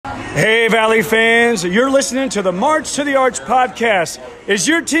Hey, Valley fans, you're listening to the March to the Arch podcast. Is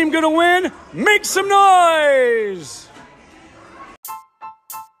your team going to win? Make some noise!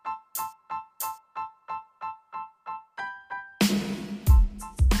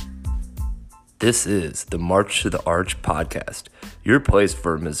 This is the March to the Arch podcast, your place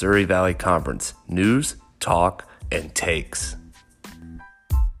for Missouri Valley Conference news, talk, and takes.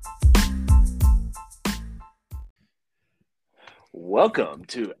 Welcome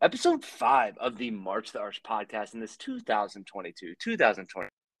to episode 5 of the March to the Arch podcast in this 2022-2020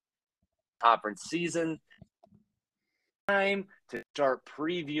 conference season. Time to start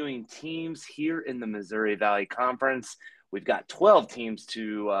previewing teams here in the Missouri Valley Conference. We've got 12 teams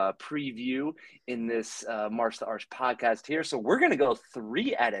to preview in this March to the Arch podcast here. So we're going to go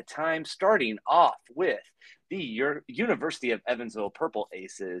 3 at a time, starting off with the University of Evansville Purple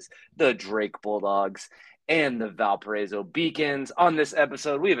Aces, the Drake Bulldogs, and the Valparaiso Beacons. On this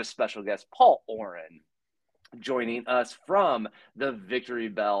episode, we have a special guest, Paul Oren, joining us from the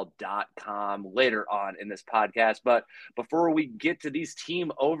victorybell.com later on in this podcast. But before we get to these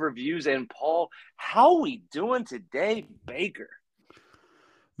team overviews, and Paul, how are we doing today, Baker?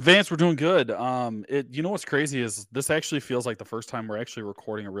 Vance, we're doing good. You know what's crazy is this actually feels like the first time we're actually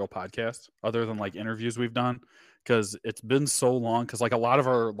recording a real podcast, other than like interviews we've done, because it's been so long. Because like a lot of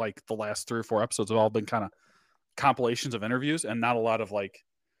our the last 3 or 4 episodes have all been kind of compilations of interviews, and not a lot of like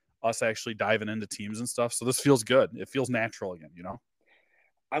us actually diving into teams and stuff. So this feels good. It feels natural again, you know?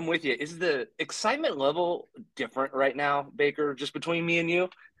 I'm with you. Is the excitement level different right now, Baker, just between me and you?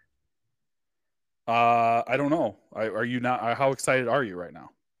 I don't know. Are you not? How excited are you right now?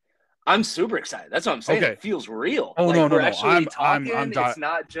 I'm super excited. That's what I'm saying. Okay. It feels real. Oh, no. We're actually I'm talking. It's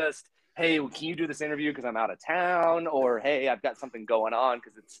not just, hey, can you do this interview because I'm out of town? Or, hey, I've got something going on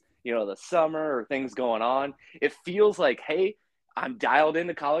because it's, the summer or things going on. It feels like, hey, I'm dialed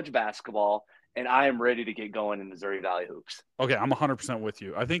into college basketball and I am ready to get going in Missouri Valley hoops. Okay, I'm 100% with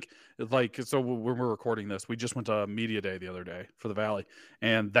you. I think so when we're recording this, we just went to Media Day the other day for the Valley,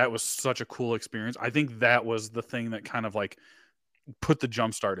 and that was such a cool experience. I think that was the thing that kind of like put the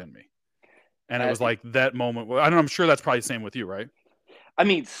jump start in me. And it was like that moment. I'm sure that's probably the same with you, right? I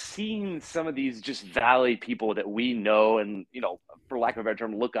mean, seeing some of these just Valley people that we know and, for lack of a better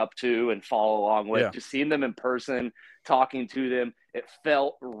term, look up to and follow along with, just seeing them in person, talking to them, it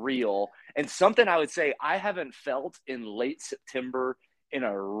felt real. And something I would say I haven't felt in late September in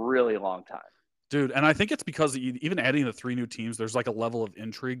a really long time. Dude, and I think it's because even adding the 3 new teams, there's like a level of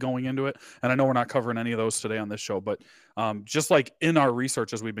intrigue going into it. And I know we're not covering any of those today on this show, but just like in our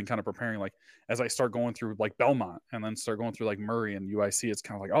research as we've been kind of preparing, like as I start going through like Belmont and then start going through like Murray and UIC, it's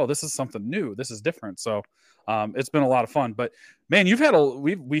kind of like, oh, this is something new. This is different. So it's been a lot of fun. But man,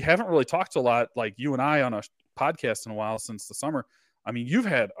 we haven't really talked a lot like you and I on a podcast in a while since the summer. I mean, you've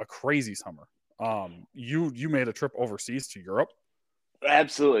had a crazy summer. You made a trip overseas to Europe.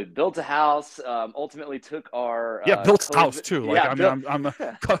 Absolutely. Built a house, ultimately took our built a house too. Like I'm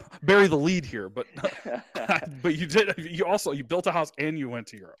bury the lead here, but but you built a house and you went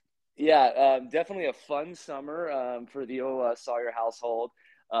to Europe. Yeah, definitely a fun summer for the Sawyer household.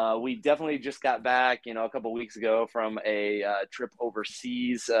 We definitely just got back, a couple of weeks ago from a trip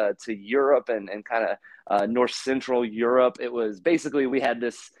overseas to Europe and kind of North Central Europe. It was basically, we had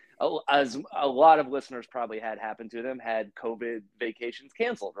this, as a lot of listeners probably had happened to them, had COVID vacations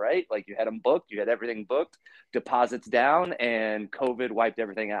canceled, right? Like you had them booked, you had everything booked, deposits down, and COVID wiped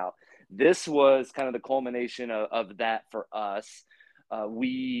everything out. This was kind of the culmination of that for us.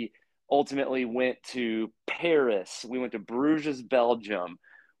 We ultimately went to Paris. We went to Bruges, Belgium.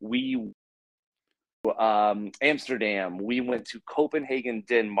 We Amsterdam. We went to Copenhagen,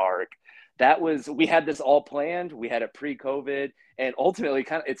 Denmark. We had this all planned. We had it pre-COVID, and ultimately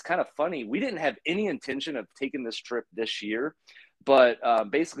it's kind of funny. We didn't have any intention of taking this trip this year, but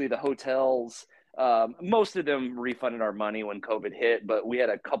basically the hotels, most of them refunded our money when COVID hit, but we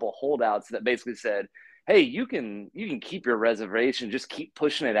had a couple holdouts that basically said, hey, you can keep your reservation, just keep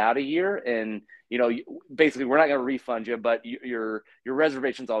pushing it out a year. And, basically we're not going to refund you, but your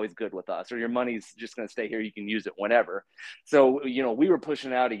reservation's always good with us, or your money's just going to stay here. You can use it whenever. So, we were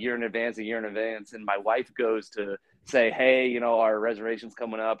pushing out a year in advance. And my wife goes to say, hey, our reservation's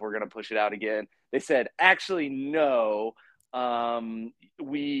coming up. We're going to push it out again. They said, actually, no,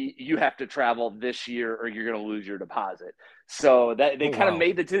 you have to travel this year or you're going to lose your deposit. So that they kind of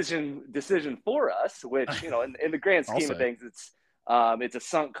made the decision for us, which, in the grand scheme of things, it's a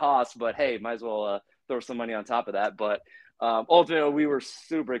sunk cost, but hey, might as well throw some money on top of that. But ultimately, we were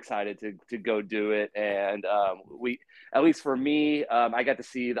super excited to go do it. And we, at least for me, I got to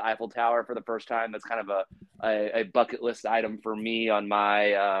see the Eiffel Tower for the first time. That's kind of a bucket list item for me on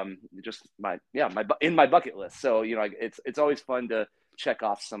my in my bucket list. So, it's always fun to check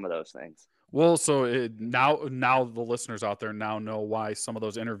off some of those things. Well, so now the listeners out there now know why some of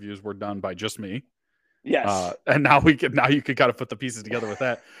those interviews were done by just me. Yes. And now you could kind of put the pieces together with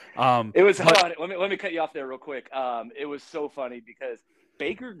that. It was, hold on, let me cut you off there real quick. It was so funny because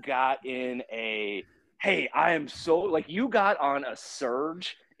Baker got in hey, I am so, like, you got on a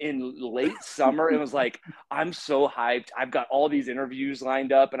surge in late summer. It was like, I'm so hyped. I've got all these interviews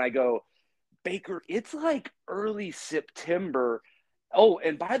lined up, and I go, Baker, it's like early September. Oh,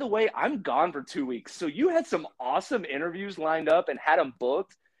 and by the way, I'm gone for 2 weeks. So you had some awesome interviews lined up and had them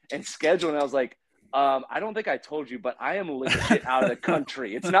booked and scheduled. And I was like, I don't think I told you, but I am legit out of the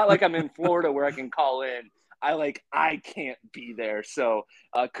country. It's not like I'm in Florida where I can call in. I can't be there. So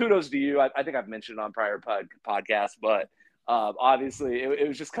kudos to you. I think I've mentioned it on prior podcasts, but obviously it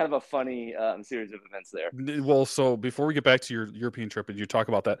was just kind of a funny series of events there. Well, so before we get back to your European trip and you talk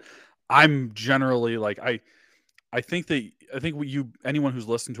about that, I'm generally like, I think anyone who's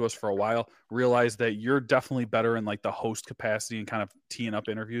listened to us for a while realize that you're definitely better in like the host capacity and kind of teeing up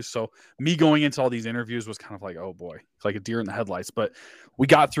interviews. So me going into all these interviews was kind of like, oh boy, it's like a deer in the headlights, but we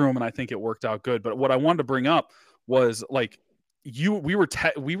got through them and I think it worked out good. But what I wanted to bring up was like I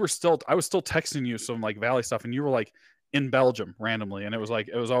was still texting you some like Valley stuff and you were like in Belgium randomly. And that was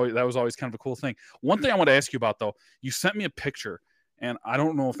always kind of a cool thing. One thing I want to ask you about though, you sent me a picture. And I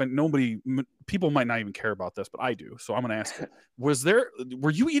don't know if people might not even care about this, but I do. So I'm going to ask you,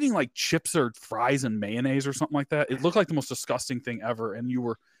 were you eating like chips or fries and mayonnaise or something like that? It looked like the most disgusting thing ever. And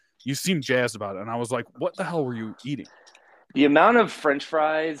you seemed jazzed about it. And I was like, what the hell were you eating? The amount of French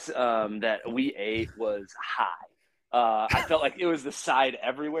fries that we ate was high. I felt like it was the side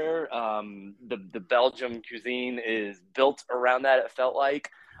everywhere. The Belgium cuisine is built around that. It felt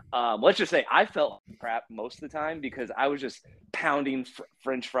like. Let's just say I felt crap most of the time because I was just pounding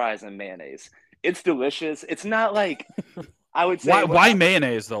French fries and mayonnaise. It's delicious. It's not like I would say. Why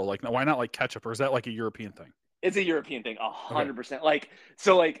mayonnaise though? Like, why not like ketchup? Or is that like a European thing? It's a European thing, 100%.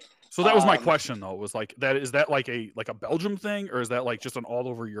 Okay. So that was my question though. Was like that? Is that like a Belgium thing, or is that like just an all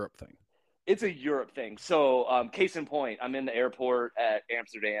over Europe thing? It's a Europe thing. So case in point, I'm in the airport at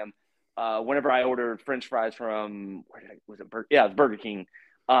Amsterdam. Whenever I ordered French fries from Burger King.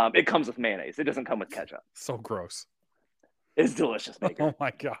 It comes with mayonnaise. It doesn't come with ketchup. So gross. It's delicious, Baker. Oh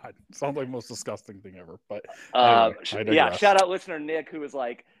my God. Sounds like the most disgusting thing ever. But anyway, shout out listener Nick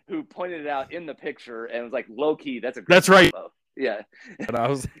who pointed it out in the picture and was like, low key, that's a great That's right. combo. Yeah. And I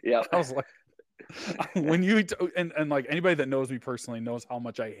was like, when you and like anybody that knows me personally knows how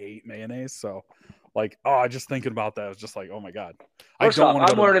much I hate mayonnaise. So like, just thinking about that, I was just like, oh my God. I'm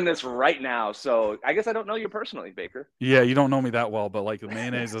learning this right now. So I guess I don't know you personally, Baker. Yeah, you don't know me that well, but like the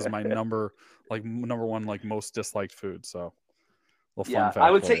mayonnaise is my number one, like most disliked food. So I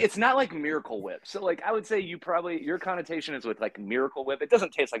would say it's not like Miracle Whip. So like I would say your connotation is with like Miracle Whip. It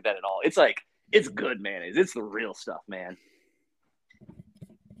doesn't taste like that at all. It's like it's good mayonnaise. It's the real stuff, man.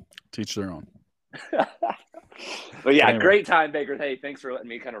 Teach their own. But yeah, anyway. Great time, Baker. Hey, thanks for letting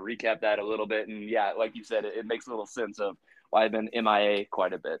me kind of recap that a little bit. And yeah, like you said, it makes a little sense of why I've been MIA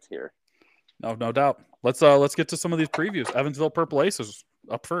quite a bit here. No doubt. Let's get to some of these previews. Evansville Purple Aces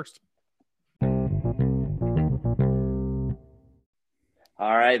up first.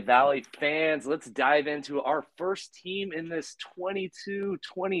 All right, Valley fans, let's dive into our first team in this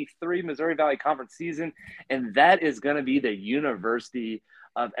 22-23 Missouri Valley Conference season, and that is going to be the University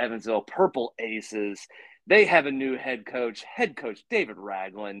of Evansville Purple Aces. They have a new head coach David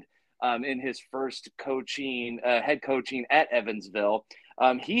Ragland, in his first head coaching at Evansville.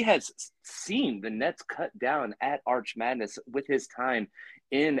 He has seen the Nets cut down at Arch Madness with his time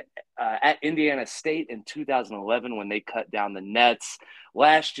at Indiana State in 2011 when they cut down the Nets.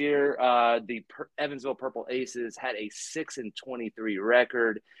 Last year, the Evansville Purple Aces had a 6-23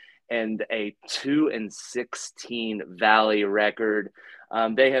 record and a 2-16 Valley record.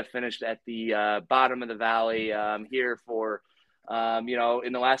 They have finished at the bottom of the Valley here for, in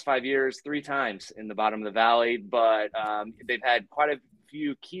the last 5 years, 3 times in the bottom of the Valley. But they've had quite a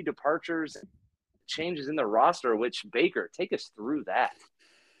few key departures, changes in the roster, which, Baker, take us through that.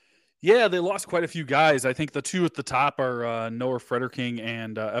 Yeah, they lost quite a few guys. I think the two at the top are Noah Frederking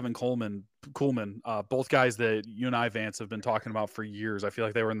and Evan Coolman, both guys that you and I, Vance, have been talking about for years. I feel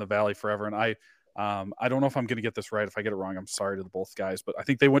like they were in the Valley forever. And I don't know if I'm going to get this right. If I get it wrong, I'm sorry to the both guys. But I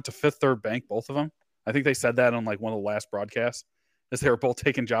think they went to Fifth Third Bank, both of them. I think they said that on like one of the last broadcasts, as they were both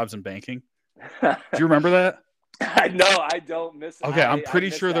taking jobs in banking. Do you remember that? No, I don't miss it. Okay, I'm pretty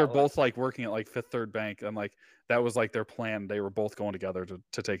sure they're both like working at like Fifth Third Bank, and like that was like their plan. They were both going together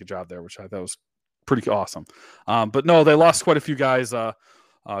to take a job there, which I thought was pretty awesome. But no, they lost quite a few guys.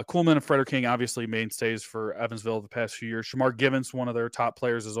 Coolman and Frederick King, obviously mainstays for Evansville the past few years. Shamar Givens, one of their top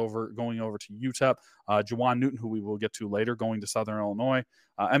players, is going over to UTEP. Jawan Newton, who we will get to later, going to Southern Illinois.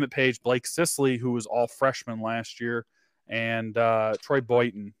 Emmett Page, Blake Sisley, who was all freshman last year, and Troy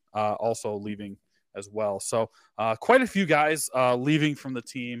Boynton also leaving as well. So quite a few guys leaving from the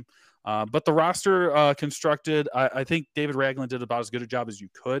team. But the roster constructed, I think David Ragland did about as good a job as you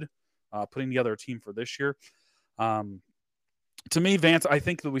could putting together a team for this year. To me, Vance, I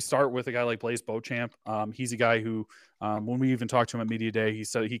think that we start with a guy like Blaise Beauchamp. He's a guy who, when we even talked to him at Media Day, he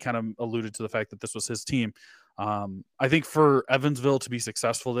said he kind of alluded to the fact that this was his team. I think for Evansville to be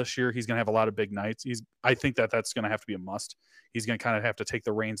successful this year, he's going to have a lot of big nights. I think that's going to have to be a must. He's going to kind of have to take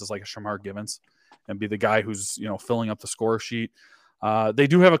the reins as like a Shamar Givens and be the guy who's, filling up the score sheet.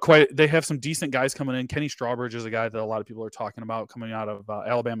 They have some decent guys coming in. Kenny Strawbridge is a guy that a lot of people are talking about coming out of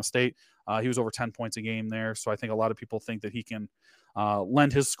Alabama State. He was over 10 points a game there. So I think a lot of people think that he can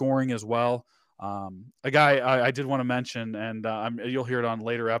lend his scoring as well. A guy I did want to mention, and you'll hear it on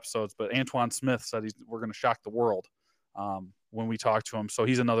later episodes, but Antoine Smith said we're going to shock the world when we talk to him. So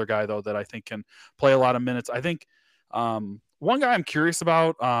he's another guy, though, that I think can play a lot of minutes. I think one guy I'm curious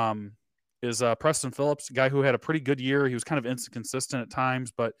about is Preston Phillips, a guy who had a pretty good year. He was kind of inconsistent at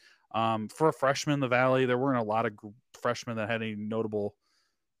times, but for a freshman in the Valley, there weren't a lot of freshmen that had any notable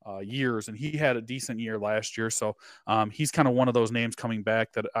years, and he had a decent year last year. So he's kind of one of those names coming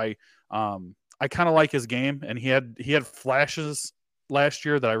back that I kind of like his game, and he had flashes last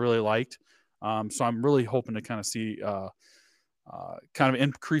year that I really liked. So I'm really hoping to kind of see kind of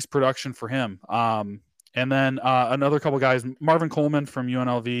increased production for him. And then another couple guys, Marvin Coleman from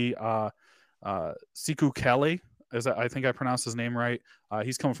UNLV, Siku Kelly, I think I pronounced his name right.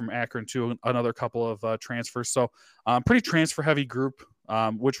 He's coming from Akron too. Another couple of transfers. So pretty transfer heavy group,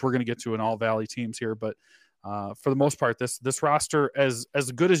 which we're going to get to in all Valley teams here. But for the most part, this roster as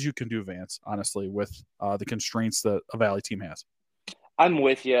good as you can do, Vance, honestly, with the constraints that a Valley team has. I'm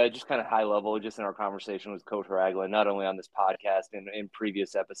with you, just kind of high level, just in our conversation with Coach Ragland, not only on this podcast and in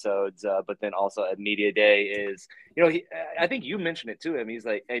previous episodes, but then also at Media Day is, I think you mentioned it to him. He's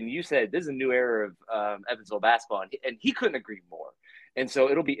like, and you said this is a new era of Evansville basketball, and he couldn't agree more. And so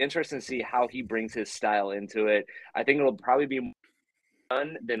it'll be interesting to see how he brings his style into it. I think it'll probably be more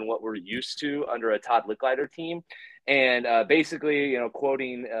fun than what we're used to under a Todd Licklider team. And basically,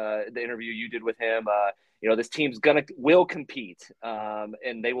 quoting the interview you did with him, this team's will compete,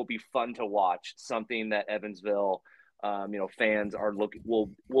 and they will be fun to watch. Something that Evansville, fans will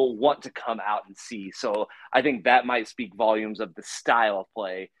want to come out and see. So I think that might speak volumes of the style of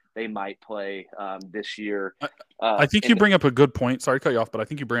play they might play this year. I think you bring up a good point. Sorry to cut you off, but I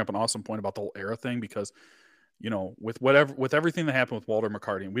think you bring up an awesome point about the whole era thing because, with everything that happened with Walter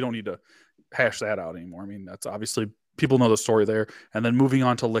McCarty, and we don't need to hash that out anymore. I mean, that's obviously people know the story there. And then moving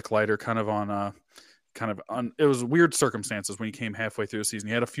on to Licklider, it was weird circumstances when he came halfway through the season.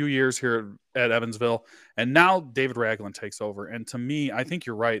 He had a few years here at Evansville, and now David Ragland takes over. And to me, I think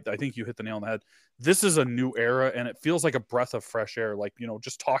you're right. I think you hit the nail on the head. This is a new era, and it feels like a breath of fresh air. Like,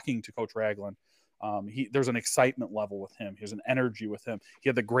 just talking to Coach Ragland, there's an excitement level with him. There's an energy with him. He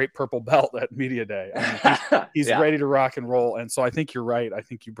had the great purple belt at Media Day. I mean, he's yeah. ready to rock and roll. And so I think you're right. I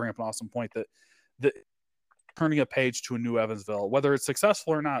think you bring up an awesome point that turning a page to a new Evansville, whether it's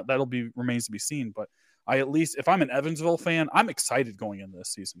successful or not, remains to be seen. But if I'm an Evansville fan, I'm excited going into this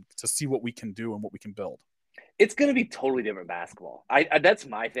season to see what we can do and what we can build. It's going to be totally different basketball. That's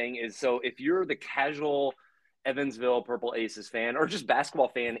my thing is, so if you're the casual Evansville Purple Aces fan or just basketball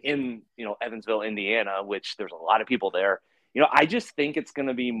fan in, Evansville, Indiana, which there's a lot of people there, I just think it's going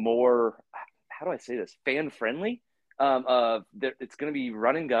to be more, how do I say this, fan friendly. It's going to be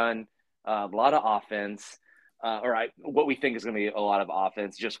run and gun, a lot of offense, what we think is going to be a lot of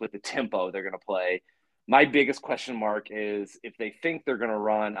offense just with the tempo they're going to play. My biggest question mark is if they think they're going to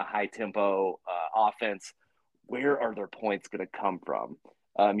run a high tempo offense, where are their points going to come from?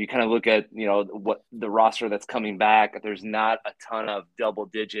 You kind of look at, what the roster that's coming back. There's not a ton of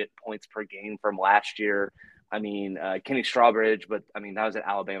double-digit points per game from last year. I mean, Kenny Strawbridge, but that was at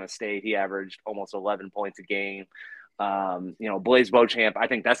Alabama State. He averaged almost 11 points a game. Blaise Beauchamp, I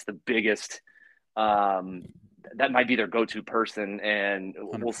think that's the biggest. That might be their go-to person, and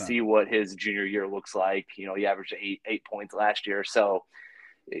 100%. We'll see what his junior year looks like. He averaged eight points last year. So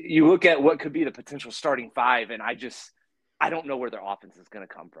you look at what could be the potential starting five, and I don't know where their offense is going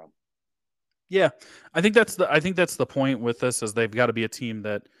to come from. Yeah, I think that's the point with this is they've got to be a team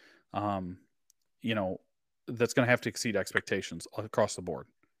that that's going to have to exceed expectations across the board.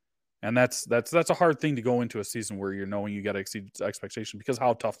 And that's a hard thing to go into a season where you're knowing you got to exceed expectation because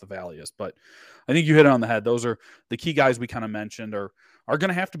how tough the Valley is. But I think you hit it on the head. Those are the key guys we kind of mentioned are going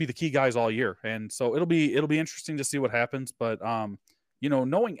to have to be the key guys all year. And so it'll be interesting to see what happens. But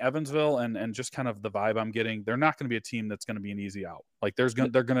knowing Evansville and just kind of the vibe I'm getting, they're not going to be a team that's going to be an easy out. Like they're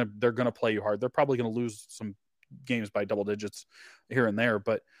going to play you hard. They're probably going to lose some games by double digits here and there,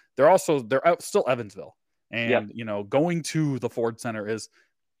 but they're still Evansville. And going to the Ford Center is,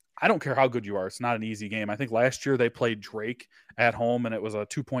 I don't care how good you are. It's not an easy game. I think last year they played Drake at home and it was a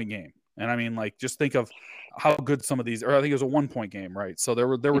 2-point game. And I mean, like, just think of how good some of these, or I think it was a 1-point game, right? So there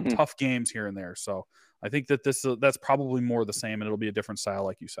were tough games here and there. So I think that that's probably more the same and it'll be a different style,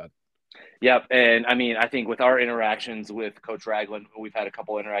 like you said. Yep. And I mean, I think with our interactions with Coach Ragland, we've had a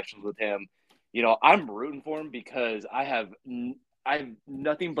couple interactions with him, I'm rooting for him because I've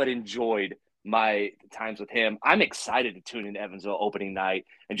nothing but enjoyed my times with him. I'm excited to tune in Evansville opening night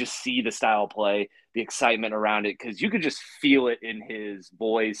and just see the style of play, the excitement around it, because you could just feel it in his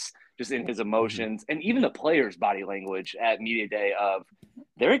voice, just in his emotions, and even the players' body language at media day of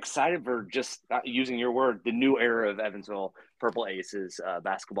they're excited for, just using your word, the new era of Evansville Purple Aces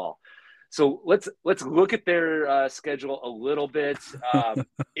basketball. So let's look at their schedule a little bit.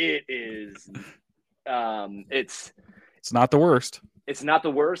 It is it's not the worst. It's not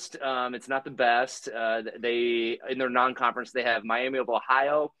the worst. It's not the best. They, in their non-conference, they have Miami of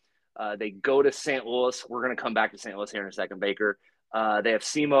Ohio. They go to St. Louis. We're going to come back to St. Louis here in a second, Baker. They have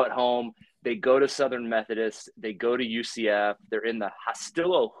SEMO at home. They go to Southern Methodist. They go to UCF. They're in the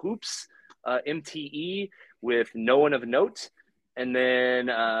Hostillo Hoops MTE with no one of note. And then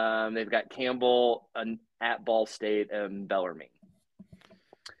they've got Campbell at Ball State and Bellarmine.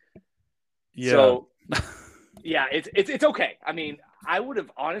 Yeah. So, yeah, it's okay. I mean, I would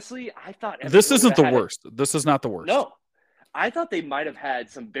have honestly, I thought this isn't the worst. This is not the worst. No, I thought they might have had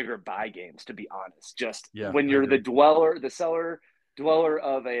some bigger bye games, to be honest. Just when I you're agree. the cellar dweller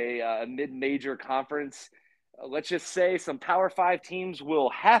of a mid-major conference, let's just say some Power 5 teams will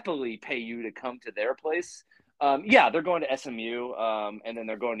happily pay you to come to their place. They're going to SMU, and then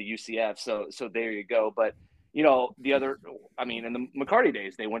they're going to UCF. So there you go. But the other, I mean, in the McCarty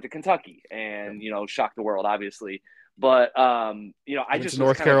days, they went to Kentucky and shocked the world, obviously. But I just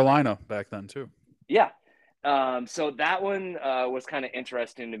North Carolina back then too. Yeah. So that one was kind of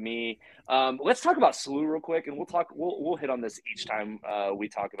interesting to me. Let's talk about SLU real quick, and we'll hit on this each time we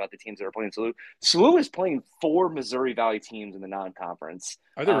talk about the teams that are playing SLU. SLU is playing 4 Missouri Valley teams in the non-conference.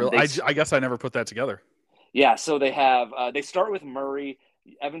 Are they really? I guess I never put that together. Yeah, so they have they start with Murray,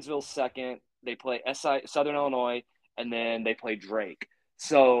 Evansville second. They play Southern Illinois, and then they play Drake.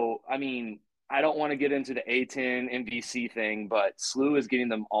 So, I mean, I don't want to get into the A10 MVC thing, but SLU is getting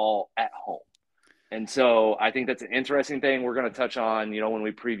them all at home. And so I think that's an interesting thing we're going to touch on, when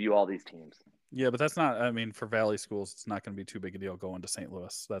we preview all these teams. Yeah, but that's not, I mean, for Valley schools, it's not going to be too big a deal going to St.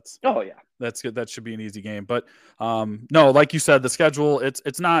 Louis. That's good. That should be an easy game. But no, like you said, the schedule,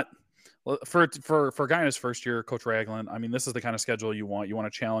 it's not for a guy in his first year, Coach Ragland. I mean, this is the kind of schedule you want. You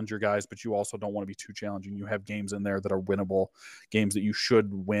want to challenge your guys, but you also don't want to be too challenging. You have games in there that are winnable, games that you should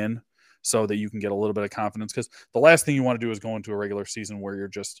win, so that you can get a little bit of confidence. Because the last thing you want to do is go into a regular season where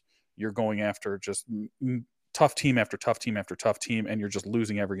you're going after just tough team after tough team after tough team, and you're just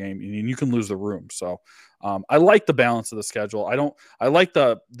losing every game, and you can lose the room. So I like the balance of the schedule. I like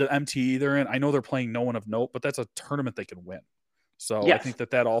the MTE they're in. I know they're playing no one of note, but that's a tournament they can win. So yes. I think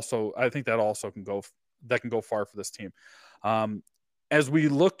that also can go far for this team. As we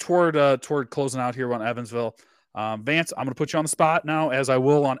look toward closing out here on Evansville, Vance, I'm going to put you on the spot now, as I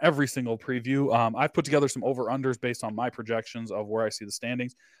will on every single preview. I've put together some over-unders based on my projections of where I see the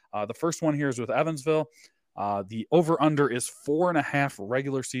standings. The first one here is with Evansville. The over-under is 4.5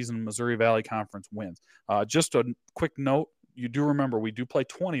 regular season Missouri Valley Conference wins. Just a quick note, you do remember we do play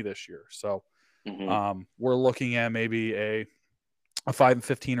 20 this year. So we're looking at maybe a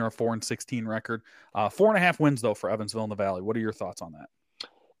 5-15 or a 4-16 record. 4.5 wins, though, for Evansville in the Valley. What are your thoughts on that?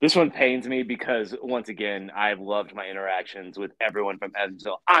 This one pains me because, once again, I've loved my interactions with everyone from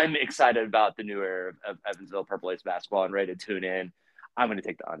Evansville. I'm excited about the new era of Evansville Purple Ace basketball and ready to tune in. I'm going to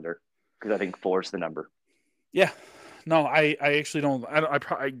take the under because I think 4 is the number. Yeah. No, I actually don't. I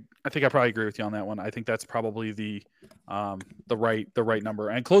think I probably agree with you on that one. I think that's probably the right number.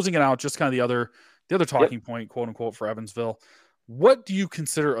 And closing it out, just kind of the other talking point, quote unquote, for Evansville. What do you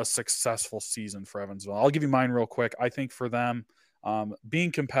consider a successful season for Evansville? I'll give you mine real quick. I think for them,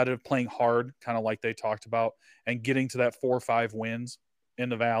 being competitive, playing hard, kind of like they talked about, and getting to that 4 or 5 wins in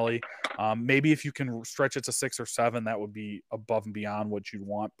the Valley. Maybe if you can stretch it to 6 or 7, that would be above and beyond what you'd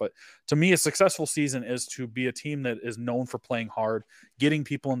want. But to me, a successful season is to be a team that is known for playing hard, getting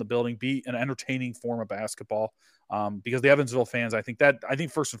people in the building, be an entertaining form of basketball. Because the Evansville fans, I think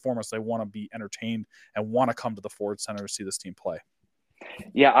first and foremost, they want to be entertained and want to come to the Ford Center to see this team play.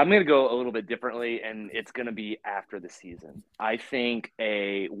 Yeah, I'm going to go a little bit differently, and it's going to be after the season. I think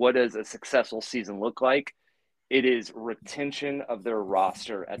what does a successful season look like? It is retention of their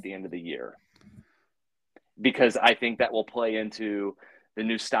roster at the end of the year, because I think that will play into the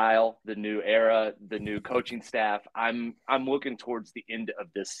new style, the new era, the new coaching staff. I'm looking towards the end of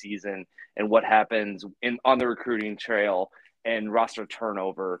this season and what happens on the recruiting trail and roster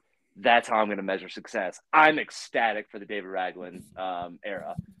turnover. That's how I'm going to measure success. I'm ecstatic for the David Ragland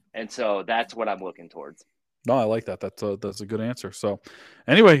era, and so that's what I'm looking towards. No, I like that. That's a good answer. So,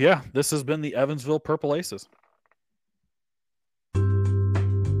 anyway, yeah, this has been the Evansville Purple Aces.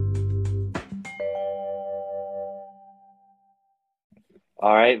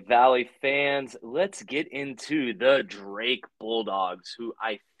 All right, Valley fans, let's get into the Drake Bulldogs, who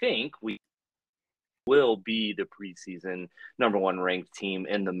I think will be the preseason number 1 ranked team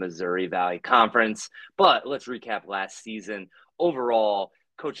in the Missouri Valley Conference. But let's recap last season. Overall,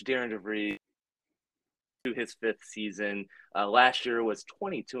 Coach Darren DeVries, to his 5th season. Last year was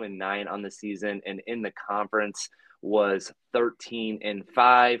 22-9 on the season, and in the conference was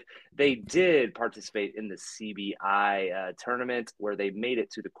 13-5. They did participate in the CBI tournament, where they made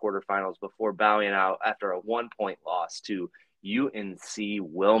it to the quarterfinals before bowing out after a 1-point loss to UNC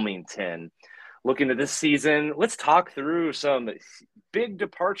Wilmington. Looking at this season, let's talk through some big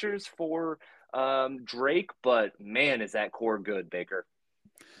departures for Drake, but man, is that core good, Baker.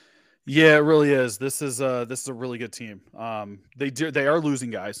 Yeah, it really is. This is a really good team. They are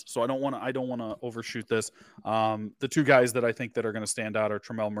losing guys, so I don't want to overshoot this. The 2 guys that I think that are going to stand out are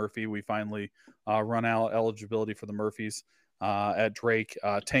Tremel Murphy. We finally run out eligibility for the Murphys at Drake.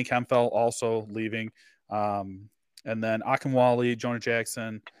 Tank Hempfel also leaving, and then Akinwale, Jonah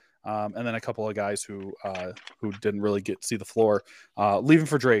Jackson. And then a couple of guys who didn't really get to see the floor, leaving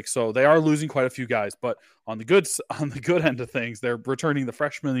for Drake. So they are losing quite a few guys. But on the good end of things, they're returning the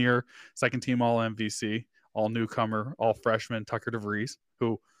freshman of the year, 2nd team All MVC, all newcomer, all freshman Tucker DeVries,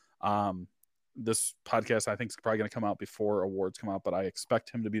 who this podcast I think is probably going to come out before awards come out, but I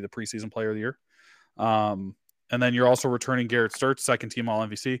expect him to be the preseason player of the year. And then you're also returning Garrett Sturtz, 2nd team All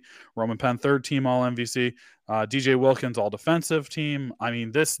MVC, Roman Penn, 3rd team All MVC, DJ Wilkins, all defensive team. I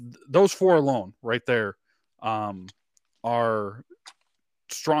mean, those 4 alone right there are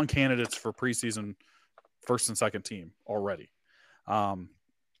strong candidates for preseason 1st and 2nd team already. And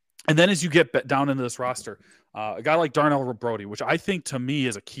then as you get down into this roster, a guy like Darnell Brody, which I think to me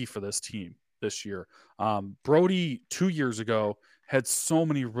is a key for this team this year. Brody 2 years ago had so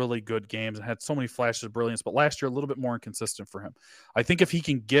many really good games and had so many flashes of brilliance, but last year a little bit more inconsistent for him. I think if he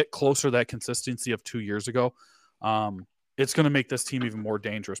can get closer to that consistency of 2 years ago, it's going to make this team even more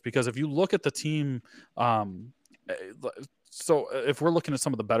dangerous, because if you look at the team, so if we're looking at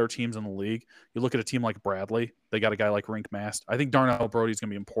some of the better teams in the league, you look at a team like Bradley, they got a guy like Rink Mast. I think Darnell Brody is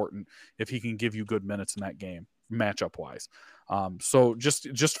going to be important if he can give you good minutes in that game, matchup wise. So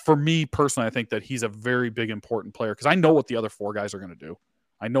just for me personally, I think that he's a very big, important player, because I know what the other 4 guys are going to do.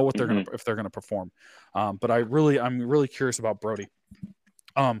 I know what they're going to, if they're going to perform. But I'm really curious about Brody.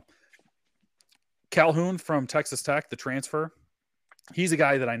 Calhoun from Texas Tech, the transfer, he's a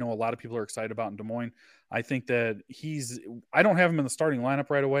guy that I know a lot of people are excited about in Des Moines. I think that I don't have him in the starting lineup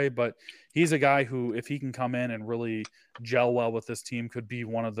right away, but he's a guy who, if he can come in and really gel well with this team, could be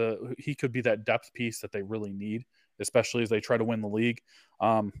he could be that depth piece that they really need, especially as they try to win the league.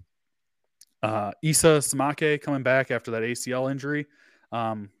 Issa Samake coming back after that ACL injury.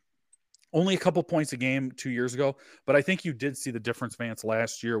 Only a couple points a game 2 years ago, but I think you did see the difference, Vance,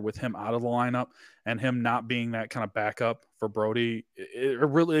 last year with him out of the lineup and him not being that kind of backup for Brody.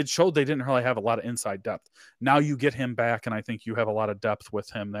 It showed they didn't really have a lot of inside depth. Now you get him back, and I think you have a lot of depth with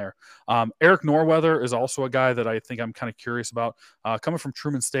him there. Eric Norweather is also a guy that I think I'm kind of curious about. Coming from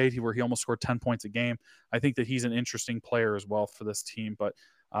Truman State, where he almost scored 10 points a game, I think that he's an interesting player as well for this team, but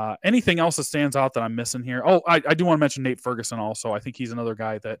anything else that stands out that I'm missing here? Oh, I do want to mention Nate Ferguson also. I think he's another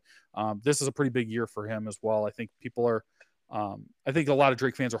guy that this is a pretty big year for him as well. I think people are I think a lot of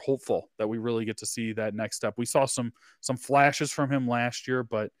Drake fans are hopeful that we really get to see that next step. We saw some flashes from him last year,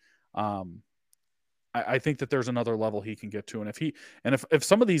 but I think that there's another level he can get to. And if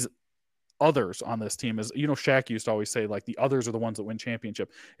some of these others on this team, is, Shaq used to always say, like, the others are the ones that win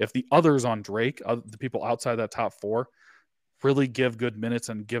championship. If the others on Drake, the people outside that top 4, really give good minutes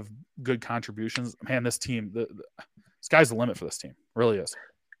and give good contributions, man, this team, sky's the limit for this team. Really is.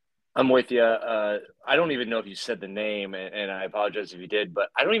 I'm with you. I don't even know if you said the name, and I apologize if you did, but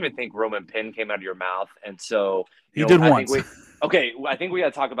I don't even think Roman Penn came out of your mouth. And so, He did I once. think I think we got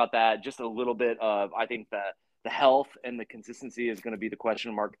to talk about that just a little bit. I think that the health and the consistency is going to be the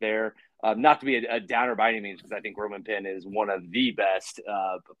question mark there. Not to be a downer by any means, because I think Roman Penn is one of the best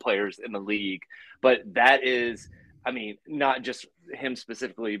players in the league. But that is, I mean, not just him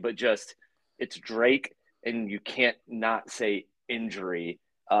specifically, but just it's Drake, and you can't not say injury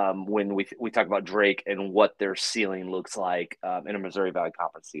when we talk about Drake and what their ceiling looks like in a Missouri Valley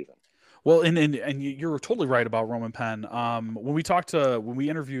Conference season. Well, and you're totally right about Roman Penn. When we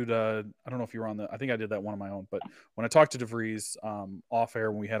interviewed, I don't know if you were on I think I did that one on my own, but when I talked to DeVries off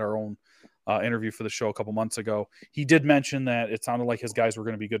air, when we had our own interview for the show a couple months ago, he did mention that it sounded like his guys were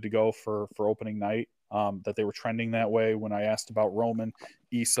going to be good to go for opening night, that they were trending that way. When I asked about Roman,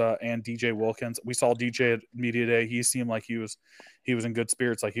 Issa, and DJ Wilkins, we saw DJ at media day. He seemed like he was in good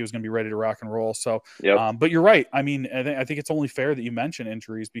spirits, like he was going to be ready to rock and roll. So, yep. But you're right. I mean, I think it's only fair that you mention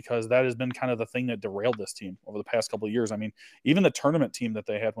injuries, because that has been kind of the thing that derailed this team over the past couple of years. I mean, even the tournament team that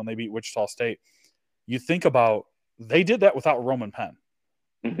they had when they beat Wichita State, you think about, they did that without Roman Penn.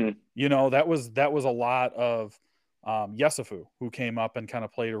 Mm-hmm. That was a lot of Yesufu, who came up and kind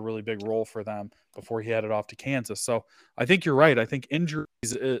of played a really big role for them before he headed off to Kansas. So I think you're right. I think injuries,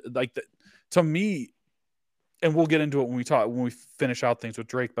 to me, and we'll get into it when we finish out things with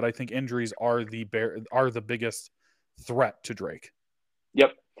Drake, but I think injuries are the biggest threat to Drake.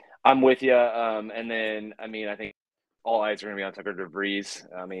 Yep, I'm with you. And then, I mean, I think all eyes are going to be on Tucker DeVries.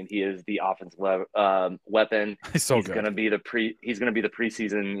 I mean, he is the offensive weapon. He's going to be the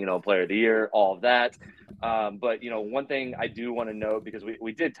preseason, player of the year, all of that. But one thing I do want to note, because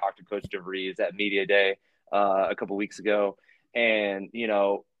we did talk to Coach DeVries at media day a couple weeks ago, and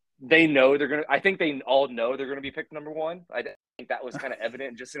they know I think they all know they're going to be picked number one. I think that was kind of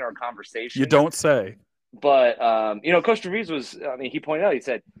evident just in our conversation. You don't say. But Coach DeVries he pointed out, he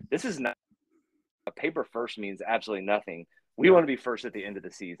said, this is not a paper first means absolutely nothing. We want to be first at the end of the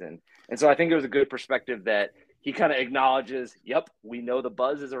season. And so I think it was a good perspective that he kind of acknowledges, yep, we know the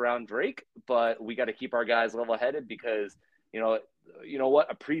buzz is around Drake, but we got to keep our guys level headed, because, you know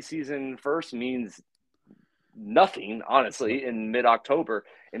what, a preseason first means nothing, honestly, in mid-October.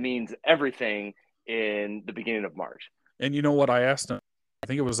 It means everything in the beginning of March. And you know what I asked him?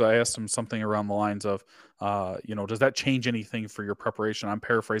 I asked him something around the lines of, does that change anything for your preparation? I'm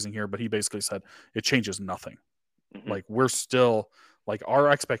paraphrasing here, but he basically said it changes nothing. Mm-hmm. Like, we're still, like, our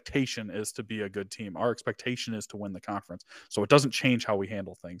expectation is to be a good team. Our expectation is to win the conference. So it doesn't change how we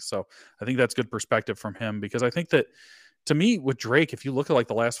handle things. So I think that's good perspective from him, because I think that, to me, with Drake, if you look at like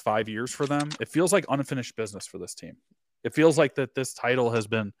the last 5 years for them, it feels like unfinished business for this team. It feels like that this title has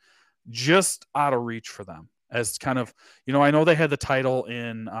been just out of reach for them. As kind of, I know they had the title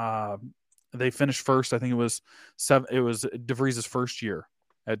in, they finished first. I think it was DeVries' first year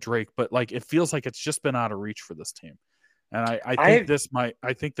at Drake, but like, it feels like it's just been out of reach for this team. And I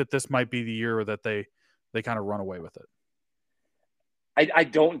think that this might be the year that they kind of run away with it. I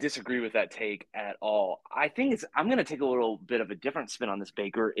don't disagree with that take at all. I'm going to take a little bit of a different spin on this,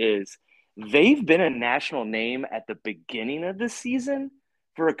 Baker, is they've been a national name at the beginning of the season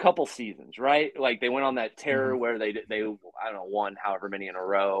for a couple seasons, right? Like, they went on that tear where they I don't know, won however many in a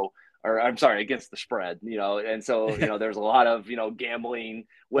row, or I'm sorry, against the spread, and so, there's a lot of, gambling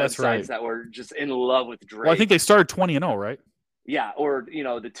websites that were just in love with Drake. Well, I think they started 20-0, right? Yeah. Or,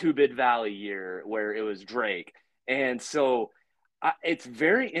 the two-bid Valley year where it was Drake. And so it's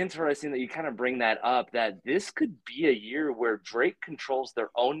very interesting that you kind of bring that up, that this could be a year where Drake controls their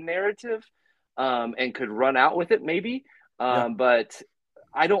own narrative and could run out with it maybe. But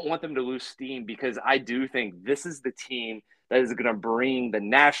I don't want them to lose steam, because I do think this is the team that is going to bring the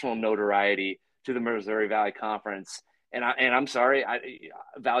national notoriety to the Missouri Valley Conference. And I'm sorry,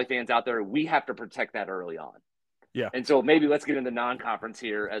 Valley fans out there, we have to protect that early on. Yeah. And so maybe let's get into non-conference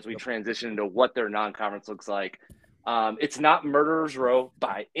here as we transition into what their non-conference looks like. It's not murderer's row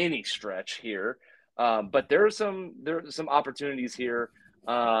by any stretch here, but there are some opportunities here.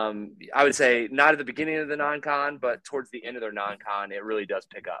 I would say not at the beginning of the non-con, but towards the end of their non-con, it really does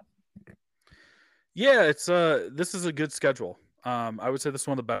pick up. Yeah, it's this is a good schedule. I would say this is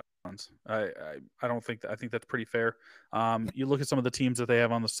one of the best ones. I think that's pretty fair. You look at some of the teams that they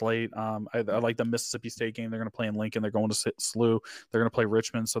have on the slate. I like the Mississippi State game. They're going to play in Lincoln. They're going to SLU. They're going to play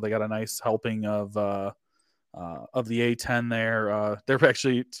Richmond, so they got a nice helping of the A-10 there. They're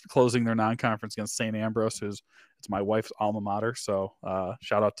actually closing their non-conference against St. Ambrose, it's my wife's alma mater. So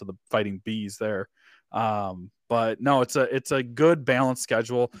shout out to the Fighting Bees there. But no, it's a good balanced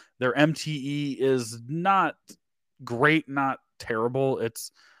schedule. Their MTE is not great, not terrible.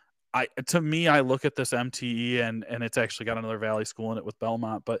 To me, I look at this MTE and it's actually got another Valley school in it with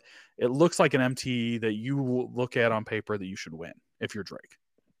Belmont, but it looks like an MTE that you look at on paper that you should win if you're Drake.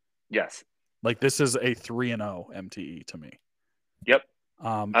 Yes. Like this is a 3-0 MTE to me. Yep.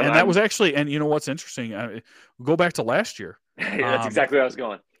 And that was actually, and you know what's interesting? Go back to last year. That's exactly where I was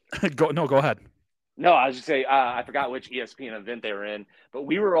going. Go ahead. No, I was just saying I forgot which ESPN event they were in, but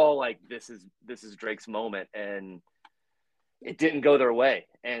we were all like, "This is Drake's moment," and it didn't go their way,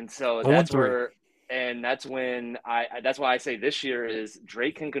 and so that's where, and that's when that's why I say this year is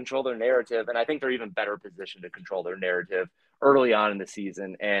Drake can control their narrative, and I think they're even better positioned to control their narrative early on in the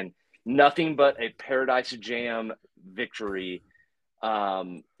season, and nothing but a Paradise Jam victory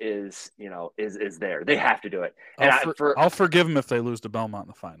is there. They have to do it. And I'll forgive them if they lose to Belmont in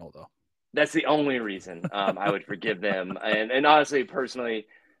the final, though. That's the only reason I would forgive them. And honestly, personally,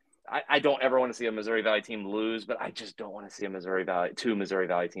 I don't ever want to see a Missouri Valley team lose, but I just don't want to see two Missouri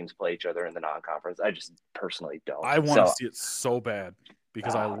Valley teams play each other in the non-conference. I just personally don't. I want to see it so bad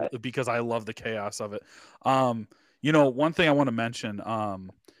because I love the chaos of it. One thing I want to mention,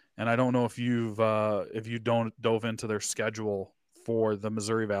 and I don't know if you dove into their schedule for the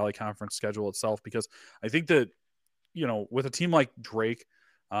Missouri Valley Conference schedule itself, because I think that, with a team like Drake,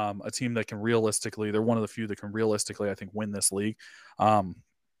 a team that can realistically, they're one of the few that can realistically, I think, win this league.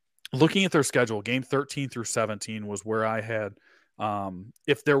 Looking at their schedule, game 13 through 17 was where I had,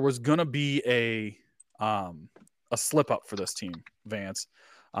 if there was going to be a slip up for this team, Vance,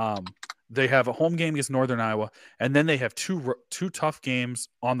 they have a home game against Northern Iowa, and then they have two tough games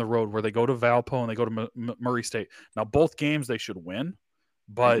on the road where they go to Valpo and they go to Murray State. Now, both games they should win,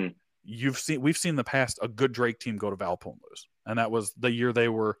 but we've seen in the past a good Drake team go to Valpo and lose, and that was the year they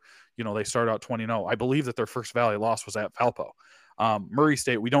were, they started out 20-0. I believe that their first Valley loss was at Valpo. Murray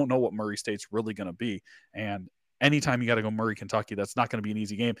State, we don't know what Murray State's really going to be, and anytime you got to go Murray, Kentucky, that's not going to be an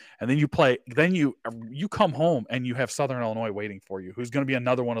easy game. And then you come home and you have Southern Illinois waiting for you, who's going to be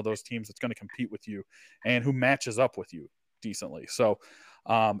another one of those teams that's going to compete with you and who matches up with you decently. So,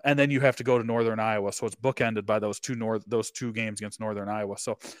 and then you have to go to Northern Iowa. So it's bookended by those two games against Northern Iowa.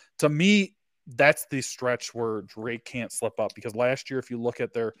 So to me, that's the stretch where Drake can't slip up, because last year, if you look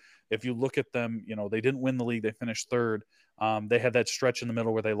at them, they didn't win the league. They finished third. They had that stretch in the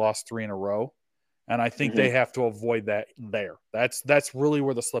middle where they lost 3 in a row. And I think they have to avoid that there. That's really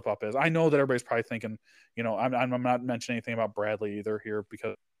where the slip up is. I know that everybody's probably thinking, I'm not mentioning anything about Bradley either here,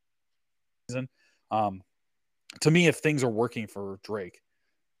 because to me, if things are working for Drake,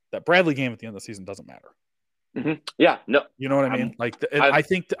 that Bradley game at the end of the season doesn't matter. Yeah, no, you know what I mean?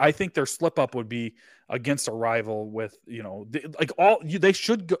 I think their slip up would be against a rival with, they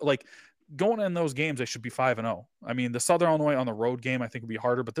should go, going in those games, they should be 5-0. I mean, the Southern Illinois on the road game, I think would be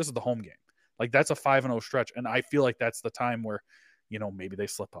harder, but this is the home game. That's a 5-0 stretch, and I feel like that's the time where, maybe they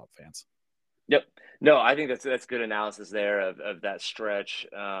slip up, fans. Yep. No, I think that's good analysis there of that stretch,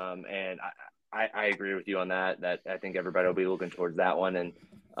 and I agree with you on that. That I think everybody will be looking towards that one,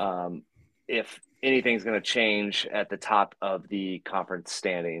 and if anything's going to change at the top of the conference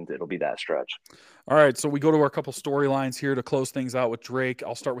standings, it'll be that stretch. All right, so we go to our couple storylines here to close things out with Drake.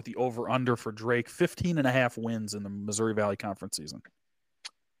 I'll start with the over-under for Drake, 15.5 wins in the Missouri Valley Conference season.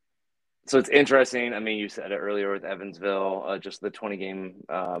 So it's interesting. I mean, you said it earlier with Evansville, just the 20 game.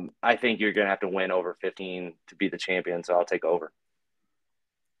 I think you're going to have to win over 15 to be the champion. So I'll take over.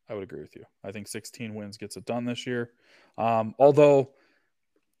 I would agree with you. I think 16 wins gets it done this year. Although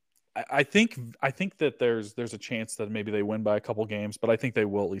I think that there's a chance that maybe they win by a couple games, but I think they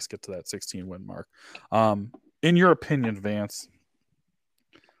will at least get to that 16 win mark. In your opinion, Vance,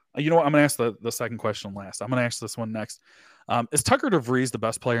 you know what? I'm going to ask the second question last. I'm going to ask this one next. Is Tucker DeVries the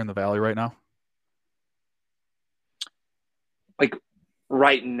best player in the Valley right now?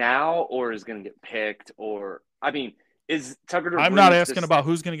 Right now, or is going to get picked? Or, I mean, is Tucker DeVries... I'm not asking about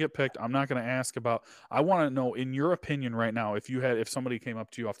who's going to get picked. I'm not going to ask about... I want to know, in your opinion right now, if somebody came up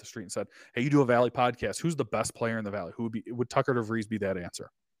to you off the street and said, hey, you do a Valley podcast, who's the best player in the Valley? Would Tucker DeVries be that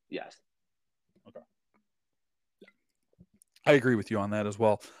answer? Yes. Okay. I agree with you on that as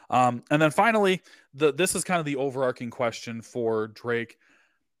well. And then finally, this is kind of the overarching question for Drake.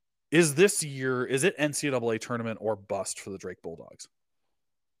 Is it NCAA tournament or bust for the Drake Bulldogs?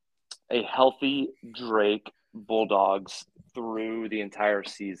 A healthy Drake Bulldogs through the entire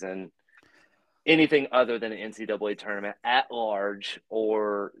season. Anything other than an NCAA tournament at large,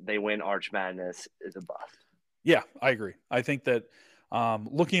 or they win Arch Madness, is a bust. Yeah, I agree. I think that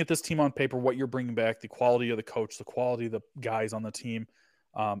looking at this team on paper, what you're bringing back, the quality of the coach, the quality of the guys on the team,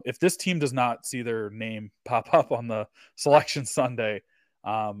 if this team does not see their name pop up on the selection Sunday,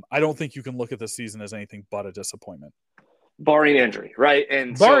 I don't think you can look at this season as anything but a disappointment. Barring injury, right?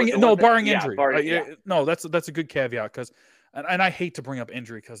 And barring barring injury. yeah. No, that's a good caveat because, and I hate to bring up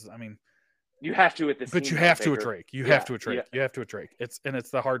injury because I mean, you have to with this, but team, you have to Baker. with Drake. You have to with Drake. You have to with Drake. It's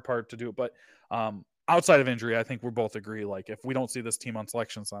the hard part to do it. But outside of injury, I think we both agree. Like if we don't see this team on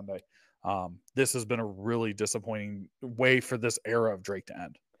Selection Sunday, this has been a really disappointing way for this era of Drake to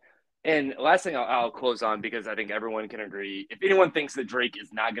end. And last thing I'll close on, because I think everyone can agree, if anyone thinks that Drake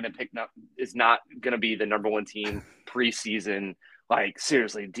is not going to be the number one team preseason, like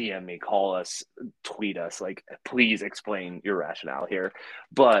seriously, DM me, call us, tweet us, like please explain your rationale here.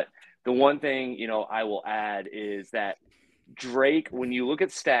 But the one thing, I will add is that Drake, when you look at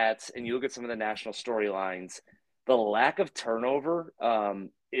stats and you look at some of the national storylines, the lack of turnover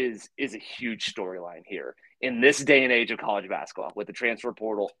is a huge storyline here in this day and age of college basketball with the transfer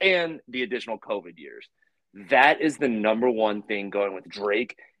portal and the additional COVID years. That is the number one thing going with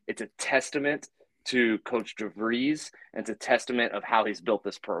Drake. It's a testament to Coach DeVries, and it's a testament of how he's built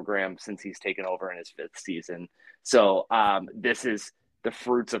this program since he's taken over in his 5th season. So this is the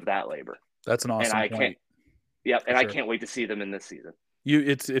fruits of that labor. That's an awesome point. I can't wait to see them in this season.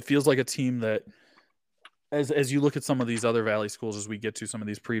 It feels like a team that, as you look at some of these other Valley schools, as we get to some of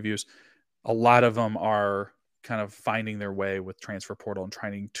these previews, a lot of them are kind of finding their way with transfer portal and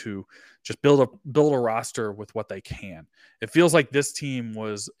trying to just build a roster with what they can. It feels like this team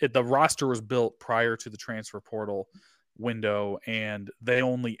the roster was built prior to the transfer portal window, and they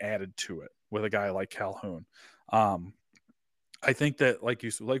only added to it with a guy like Calhoun. I think that, like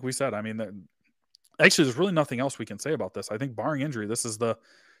we said, I mean, actually, there's really nothing else we can say about this. I think barring injury, this is the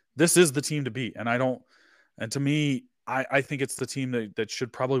team to beat. And to me, I think it's the team that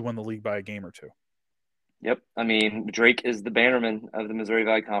should probably win the league by a game or two. Yep. I mean, Drake is the bannerman of the Missouri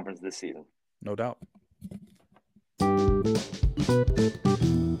Valley Conference this season. No doubt.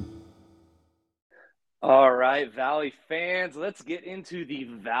 All right, Valley fans, let's get into the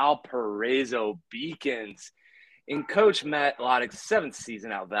Valparaiso Beacons. In Coach Matt Loddick's 7th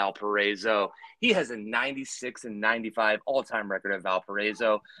season at Valparaiso, he has a 96-95 all-time record at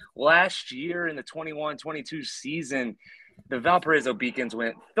Valparaiso. Last year in the 21-22 season, the Valparaiso Beacons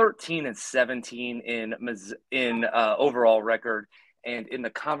went 13-17 in overall record, and in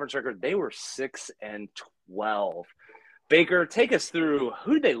the conference record, they were 6-12. Baker, take us through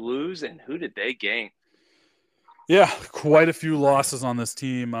who did they lose and who did they gain? Yeah, quite a few losses on this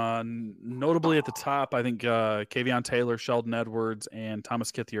team. Notably at the top, I think Kavion Taylor, Sheldon Edwards, and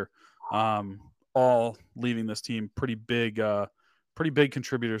Thomas Kithier, all leaving this team. Pretty big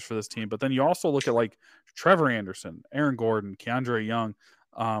contributors for this team. But then you also look at like Trevor Anderson, Aaron Gordon, Keandre Young,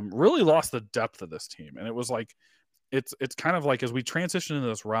 really lost the depth of this team. And it was like it's kind of like as we transition into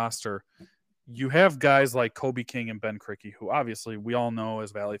this roster, you have guys like Kobe King and Ben Cricky, who obviously we all know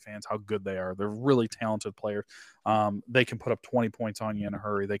as Valley fans how good they are. They're really talented players. They can put up 20 points on you in a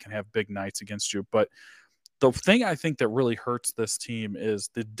hurry. They can have big nights against you. But the thing I think that really hurts this team is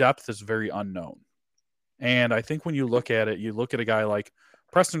the depth is very unknown. And I think when you look at it, you look at a guy like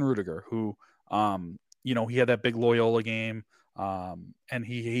Preston Rudiger, who, he had that big Loyola game, and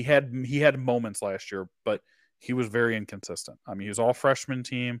he had moments last year, but he was very inconsistent. I mean, he was all freshman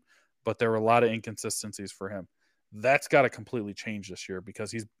team, but there were a lot of inconsistencies for him. That's got to completely change this year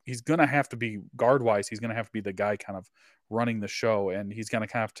because he's going to have to be guard-wise. He's going to have to be the guy kind of running the show, and he's going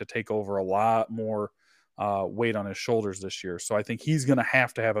to have to take over a lot more weight on his shoulders this year. So I think he's going to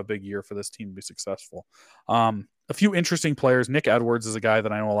have a big year for this team to be successful. A few interesting players. Nick Edwards is a guy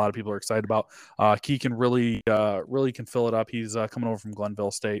that I know a lot of people are excited about. He can really can fill it up. He's coming over from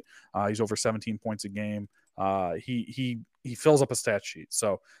Glenville State. He's over 17 points a game. He fills up a stat sheet.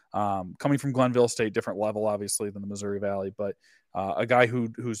 So coming from Glenville State, different level obviously than the Missouri Valley, but a guy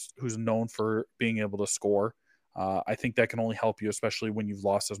who's known for being able to score. I think that can only help you, especially when you've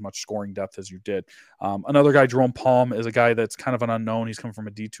lost as much scoring depth as you did. Another guy, Jerome Palm, is a guy that's kind of an unknown. He's coming from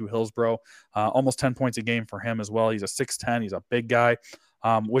a D2 Hillsboro, almost 10 points a game for him as well. He's a 6'10". He's a big guy,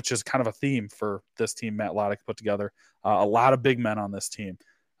 which is kind of a theme for this team Matt Loddick put together. A lot of big men on this team.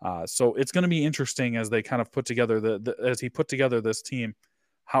 So it's going to be interesting as they kind of put together as he put together this team.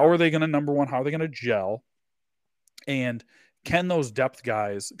 How are they going to, number one, how are they going to gel? And can those depth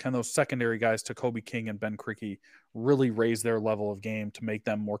guys, can those secondary guys to Kobe King and Ben Cricky really raise their level of game to make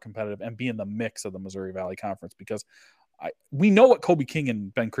them more competitive and be in the mix of the Missouri Valley Conference? Because we know what Kobe King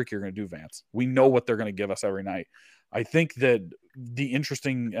and Ben Cricky are going to do, Vance. We know what they're going to give us every night. I think that the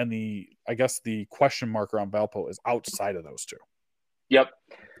interesting and the question mark around Valpo is outside of those two. Yep.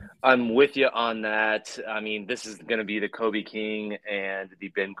 I'm with you on that. I mean, this is going to be the Kobe King and the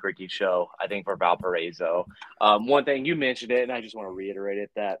Ben Cricky show, I think, for Valparaiso. One thing, you mentioned it, and I just want to reiterate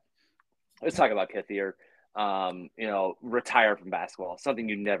it, that let's talk about Kithier. Retire from basketball, something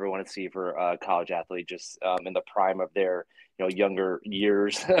you never want to see for a college athlete just in the prime of their, younger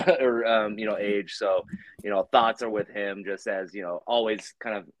years or, age. So, thoughts are with him just as, always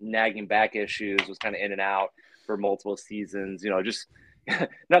kind of nagging back issues, was kind of in and out for multiple seasons, just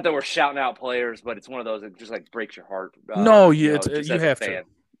not that we're shouting out players, but it's one of those that just like breaks your heart. No, you you have to.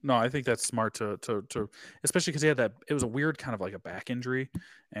 No, I think that's smart to especially because he had that. It was a weird kind of like a back injury,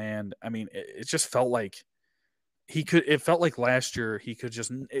 and I mean, it just felt like It felt like last year he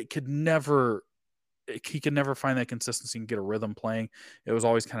could never find that consistency and get a rhythm playing. It was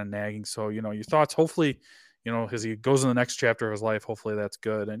always kind of nagging. So your thoughts. Hopefully, as he goes in the next chapter of his life, hopefully that's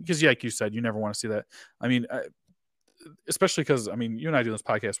good. And because like you said, you never want to see that. I mean, especially because you and I do this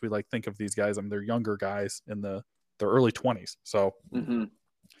podcast, we like think of these guys. They're younger guys in their early 20s. So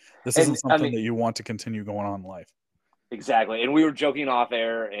this isn't something that you want to continue going on in life. Exactly. And we were joking off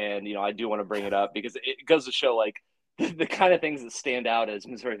air, and, I do want to bring it up because it goes to show, like, the kind of things that stand out as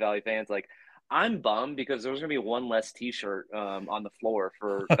Missouri Valley fans. Like, I'm bummed because there was going to be one less T-shirt on the floor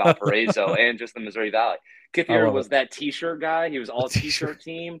for Valparaiso and just the Missouri Valley. Kithier was that T-shirt guy. He was all T-shirt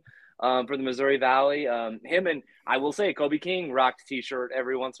team for the Missouri Valley. Him and, I will say, Kobe King rocked a T-shirt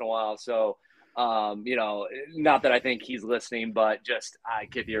every once in a while. So, not that I think he's listening, but just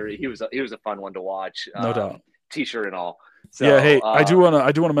Kithier, he was a fun one to watch. No doubt. T-shirt and all. So, yeah, hey, I do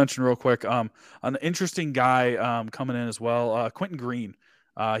want to mention real quick an interesting guy coming in as well, Quentin Green.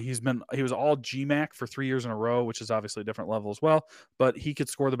 He was all GMAC for 3 years in a row, which is obviously a different level as well, but he could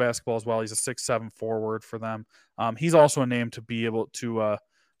score the basketball as well. He's a 6'7" forward for them. He's also a name to be able to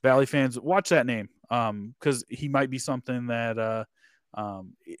Valley fans watch that name because he might be something that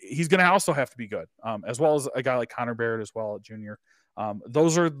he's going to also have to be good, as well as a guy like Connor Barrett as well, a junior.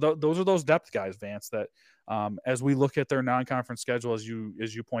 Those are those depth guys, Vance, that as we look at their non-conference schedule, as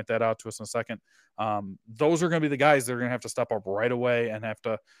you point that out to us in a second, those are going to be the guys that are going to have to step up right away and have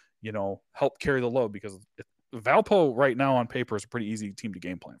to, help carry the load, because Valpo right now on paper is a pretty easy team to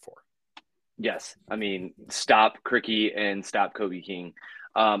game plan for. Yes. I mean, stop Cricky and stop Kobe King.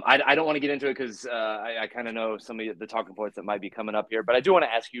 I don't want to get into it because I kind of know some of the talking points that might be coming up here, but I do want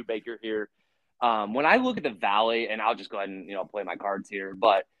to ask you, Baker, here. When I look at the Valley, and I'll just go ahead and, play my cards here,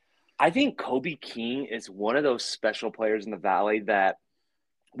 but I think Kobe King is one of those special players in the Valley that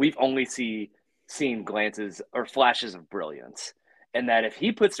we've only seen glances or flashes of brilliance. And that if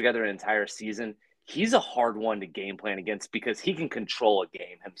he puts together an entire season, he's a hard one to game plan against because he can control a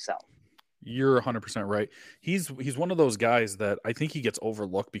game himself. You're 100% right. He's one of those guys that I think he gets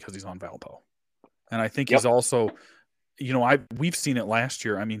overlooked because he's on Valpo. And I think he's also – we've seen it last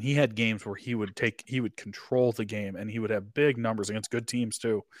year. I mean, he had games where he would control the game, and he would have big numbers against good teams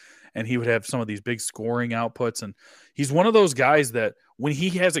too. And he would have some of these big scoring outputs. And he's one of those guys that when he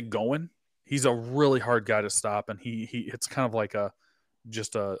has it going, he's a really hard guy to stop. And it's kind of like a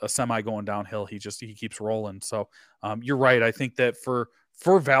semi going downhill. He keeps rolling. So you're right. I think that for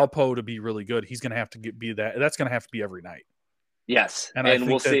Valpo to be really good, he's going to have to be that. That's going to have to be every night. Yes. And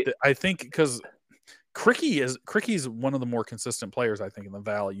we'll see. I think because Cricky's one of the more consistent players, I think, in the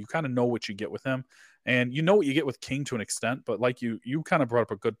Valley. You kind of know what you get with him, and you know what you get with King to an extent. But like you kind of brought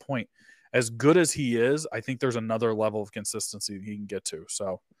up a good point. As good as he is, I think there's another level of consistency he can get to.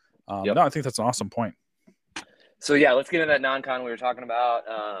 So, no, I think that's an awesome point. So, yeah, let's get into that non-con we were talking about.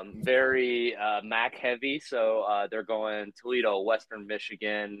 Very MAC heavy. So they're going Toledo, Western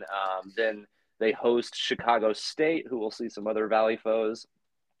Michigan. Then they host Chicago State, who will see some other Valley foes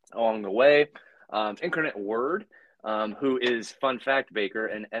along the way. Incarnate Word, who is, fun fact, Baker,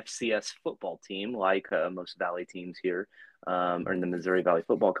 an FCS football team, like most Valley teams here are in the Missouri Valley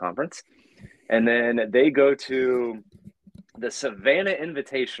Football Conference. And then they go to the Savannah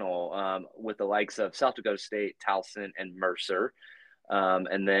Invitational with the likes of South Dakota State, Towson, and Mercer.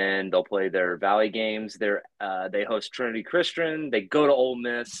 And then they'll play their Valley games. They host Trinity Christian. They go to Ole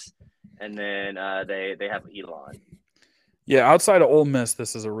Miss, and then they have Elon. Yeah, outside of Ole Miss,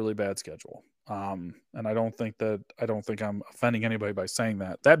 this is a really bad schedule. And I don't think I'm offending anybody by saying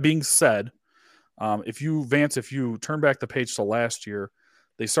that. That being said, if you turn back the page to last year,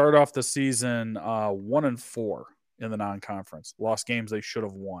 they started off the season 1-4 in the non-conference, lost games they should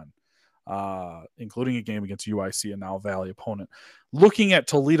have won, including a game against UIC, and now Valley opponent. Looking at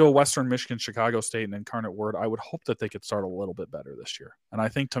Toledo, Western Michigan, Chicago State, and Incarnate Word, I would hope that they could start a little bit better this year. And I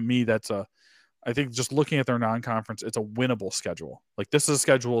think, to me, I think just looking at their non-conference, it's a winnable schedule. Like, this is a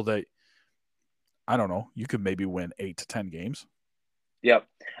schedule that, I don't know, you could maybe win 8 to 10 games. Yep.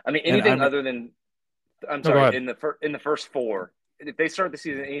 I mean, And anything other than I'm no, go sorry, ahead. in the first four, if they start the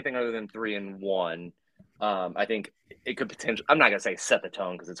season anything other than 3-1, I think it could potentially. I'm not gonna say set the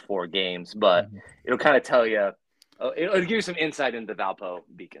tone because it's 4 games, but it'll kind of tell you. It'll give you some insight into the Valpo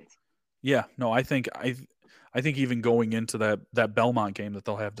Beacons. Yeah, no, I think even going into that Belmont game that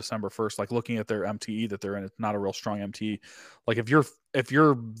they'll have December 1st, like looking at their MTE that they're in, it's not a real strong MTE. Like if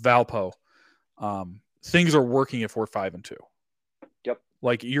you're Valpo, things are working if we're 5-2. Yep.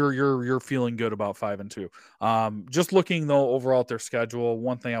 Like you're feeling good about 5-2. Just looking though overall at their schedule,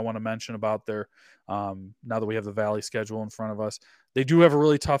 one thing I want to mention about their now that we have the Valley schedule in front of us, they do have a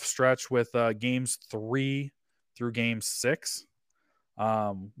really tough stretch with games 3 through game 6,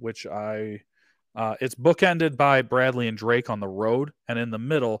 which it's bookended by Bradley and Drake on the road, and in the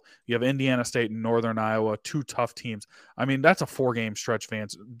middle you have Indiana State and Northern Iowa, 2 tough teams. I mean, that's a 4-game stretch,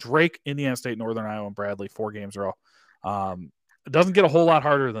 fans. Drake, Indiana State, Northern Iowa, and Bradley, 4 games are all. It doesn't get a whole lot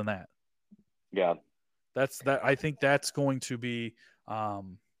harder than that. Yeah, I think that's going to be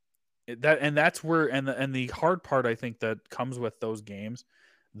that's where the hard part I think that comes with those games.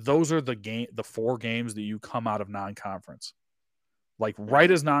 Those are the 4 games that you come out of non-conference. Like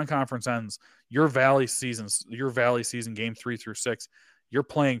right as non-conference ends, your Valley season game 3 through 6, you're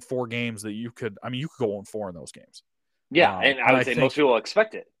playing 4 games that you could go 0-4 in those games. Yeah, and I would say most people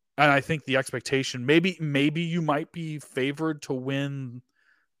expect it. And I think the expectation, maybe you might be favored to win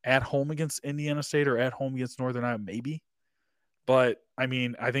at home against Indiana State or at home against Northern Iowa, maybe. But I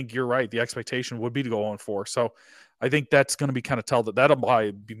mean, I think you're right. The expectation would be to go 0-4. So I think that's going to be kind of that'll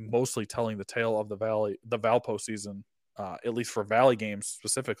probably be mostly telling the tale of the Valpo season, at least for Valley games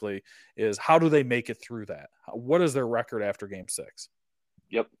specifically, is how do they make it through that? What is their record after game 6?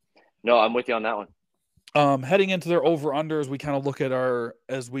 Yep. No, I'm with you on that one. Heading into their over-unders, we kind of look at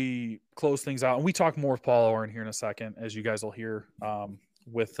as we close things out, and we talk more with Paul Oren here in a second, as you guys will hear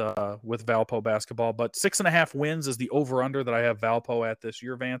with Valpo basketball. But 6.5 wins is the over-under that I have Valpo at this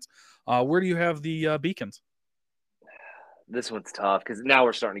year, Vance. Where do you have the Beacons? This one's tough because now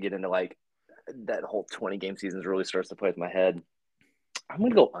we're starting to get into like that whole 20-game season really starts to play with my head. I'm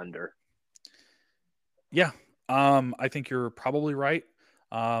going to go under. Yeah, I think you're probably right.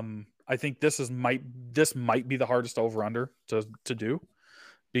 I think this might be the hardest over-under to do,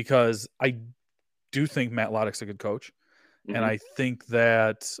 because I do think Matt Loddick's a good coach. Mm-hmm. And I think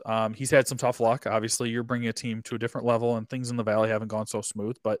that he's had some tough luck. Obviously, you're bringing a team to a different level, and things in the Valley haven't gone so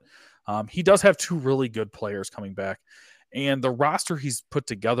smooth. But he does have 2 really good players coming back. And the roster he's put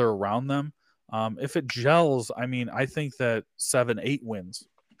together around them, if it gels, I mean, I think that 7-8 wins.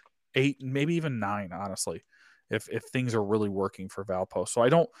 8, maybe even 9, honestly, if things are really working for Valpo.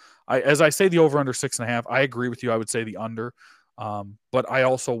 So as I say the over under 6.5, I agree with you. I would say the under, but I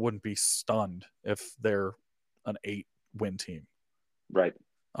also wouldn't be stunned if they're an 8-win team. Right.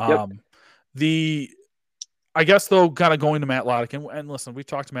 Yep. I guess though, kind of going to Matt Loddick, and listen, we've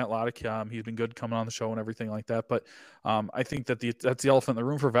talked to Matt Loddick. He's been good coming on the show and everything like that. But I think that that's the elephant in the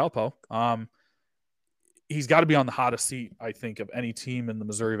room for Valpo. He's got to be on the hottest seat, I think, of any team in the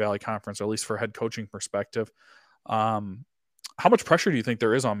Missouri Valley Conference, or at least for a head coaching perspective. How much pressure do you think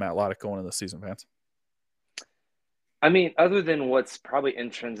there is on Matt Loddick going into the season, Vance? I mean, other than what's probably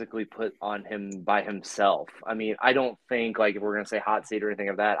intrinsically put on him by himself. I mean, I don't think, like, if we're going to say hot seat or anything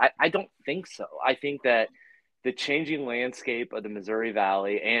of that, I don't think so. I think that the changing landscape of the Missouri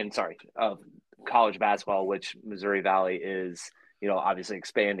Valley of college basketball, which Missouri Valley is, obviously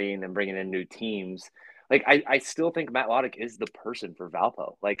expanding and bringing in new teams. Like, I still think Matt Loddick is the person for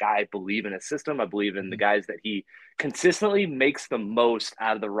Valpo. Like, I believe in his system. I believe in the guys that he consistently makes the most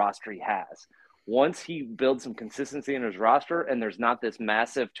out of the roster he has. Once he builds some consistency in his roster and there's not this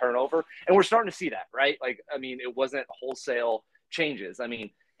massive turnover, and we're starting to see that, right? Like, I mean, it wasn't wholesale changes. I mean,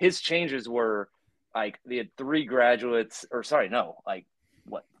 his changes were like they had 5 graduates,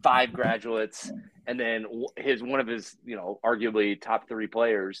 and then one of his, arguably top 3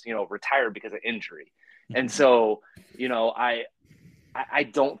 players, retired because of injury. And so, I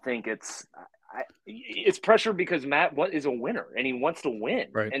don't think it's pressure because Matt is a winner and he wants to win.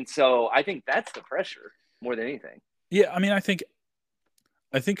 Right. And so I think that's the pressure more than anything. Yeah. I mean, I think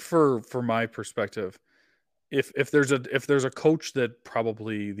for my perspective, if there's a coach that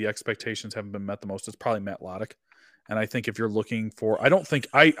probably the expectations haven't been met the most, it's probably Matt Loddick. And I think if you're looking for, I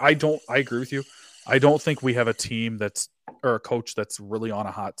agree with you. I don't think we have a team or a coach that's really on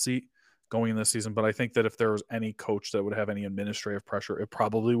a hot seat going in this season. But I think that if there was any coach that would have any administrative pressure, it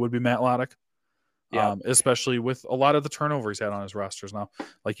probably would be Matt Loddick. Yeah. Especially with a lot of the turnover he's had on his rosters now.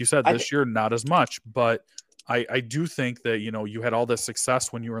 Like you said, this year, not as much, but I do think that, you had all this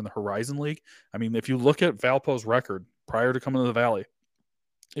success when you were in the Horizon League. I mean, if you look at Valpo's record prior to coming to the Valley,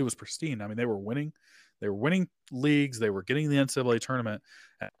 it was pristine. I mean, they were winning leagues. They were getting the NCAA tournament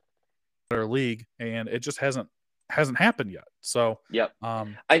at their league, and it just hasn't happened yet. So, yep.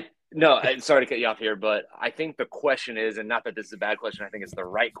 Sorry to cut you off here, but I think the question is, and not that this is a bad question, I think it's the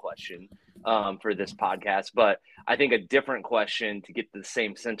right question for this podcast, but I think a different question to get to the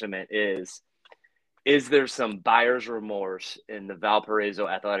same sentiment is there some buyer's remorse in the Valparaiso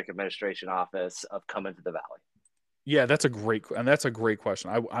Athletic Administration office of coming to the Valley? Yeah, that's a great question.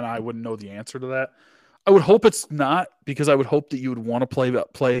 I wouldn't know the answer to that. I would hope it's not, because I would hope that you would want to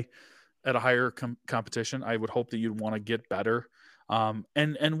play at a higher competition. I would hope that you'd want to get better.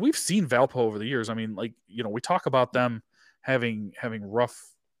 And we've seen Valpo over the years. I mean, like, we talk about them having rough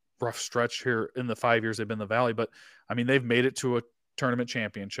stretch here in the 5 years they've been in the Valley, but I mean, they've made it to a tournament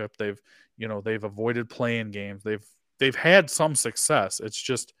championship. They've avoided playing games. They've had some success. It's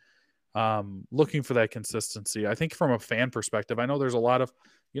just looking for that consistency. I think from a fan perspective, I know there's a lot of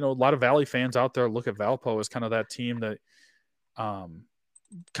Valley fans out there look at Valpo as kind of that team that,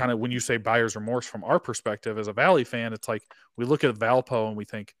 kind of, when you say buyer's remorse, from our perspective as a Valley fan, it's like we look at Valpo and we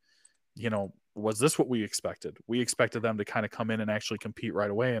think, was this what we expected? We expected them to kind of come in and actually compete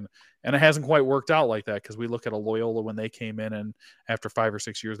right away. And it hasn't quite worked out like that, because we look at a Loyola when they came in, and after 5 or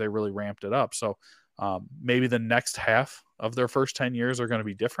 6 years, they really ramped it up. So maybe the next half of their first 10 years are going to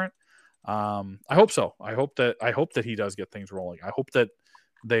be different. I hope so. I hope that he does get things rolling. I hope that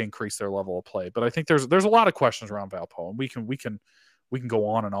they increase their level of play. But I think there's a lot of questions around Valpo, and we can go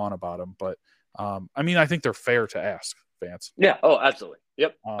on and on about them. But I mean, I think they're fair to ask, Vance. Yeah. Oh, absolutely.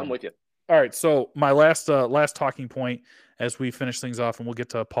 Yep. I'm with you. All right. So my last talking point as we finish things off, and we'll get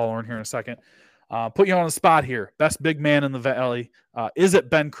to Paul Oren here in a second. Put you on the spot here. Best big man in the Valley. Is it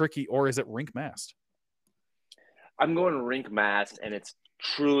Ben Krikke, or is it Rink Mast? I'm going Rink Mast, and it's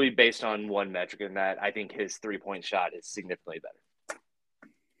truly based on one metric, in that I think his 3-point shot is significantly better.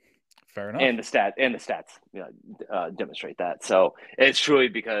 Fair enough. And the stats demonstrate that. So it's truly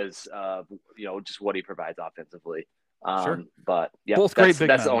because of just what he provides offensively. Sure. But yeah, both great big men.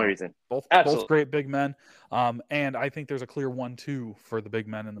 That's the only reason. Both great big men. And I think there's a clear 1-2 for the big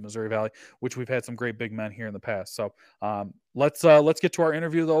men in the Missouri Valley, which we've had some great big men here in the past. So let's get to our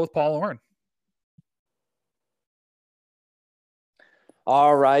interview though with Paul Oren.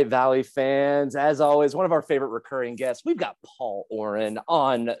 All right, Valley fans, as always, one of our favorite recurring guests, we've got Paul Oren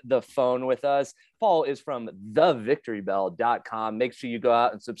on the phone with us. Paul is from thevictorybell.com. Make sure you go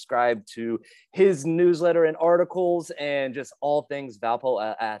out and subscribe to his newsletter and articles, and just all things Valpo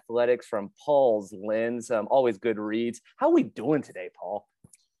athletics from Paul's lens. Always good reads. How are we doing today, Paul?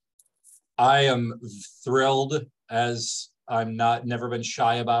 I am thrilled, as I'm never been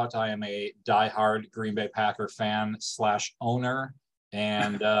shy about. I am a diehard Green Bay Packer fan / owner.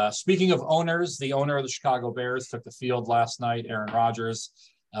 And speaking of owners, the owner of the Chicago Bears took the field last night, Aaron Rodgers.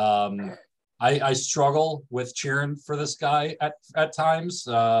 I struggle with cheering for this guy at times,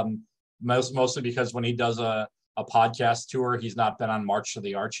 mostly because when he does a podcast tour, he's not been on March to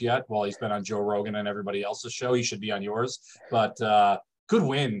the Arch yet. While he's been on Joe Rogan and everybody else's show, he should be on yours. But good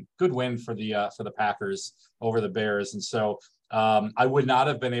win for the Packers over the Bears. And so I would not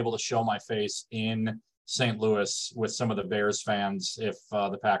have been able to show my face in St. Louis with some of the Bears fans if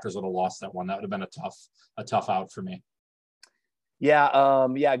the Packers would have lost that one. That would have been a tough out for me. Yeah.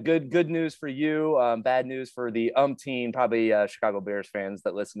 Good news for you. Bad news for the probably Chicago Bears fans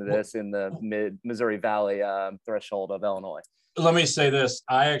that listen to this in the Missouri Valley threshold of Illinois. Let me say this.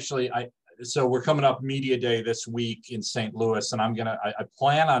 So we're coming up media day this week in St. Louis, and I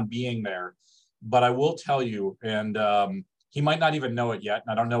plan on being there, but I will tell you, and he might not even know it yet,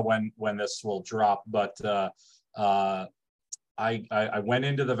 and I don't know when this will drop, but I went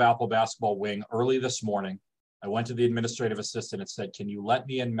into the Valpo basketball wing early this morning. I went to the administrative assistant and said, "Can you let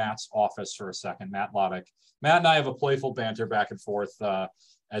me in Matt's office for a second?" Matt Loddick. Matt and I have a playful banter back and forth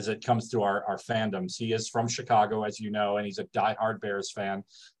as it comes to our fandoms. He is from Chicago, as you know, and he's a diehard Bears fan.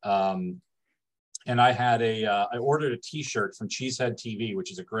 And I ordered a T-shirt from Cheesehead TV,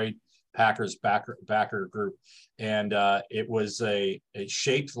 which is a great Packers backer group, and it was a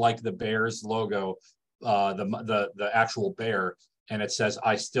shaped like the Bears logo, the actual bear, and it says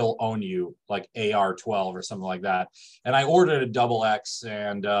 "I still own you," like AR-12 or something like that. And I ordered a XXL,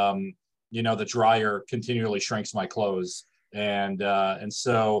 and the dryer continually shrinks my clothes, and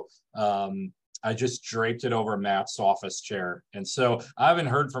so I just draped it over Matt's office chair. And so I haven't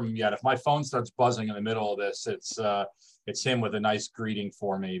heard from him yet. If my phone starts buzzing in the middle of this, it's him with a nice greeting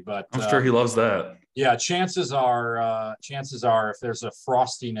for me. But I'm sure he loves that. Yeah, chances are if there's a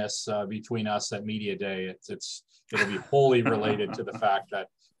frostiness between us at media day, it'll be wholly related to the fact that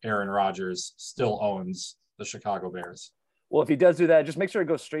Aaron Rodgers still owns the Chicago Bears. Well, if he does do that, just make sure to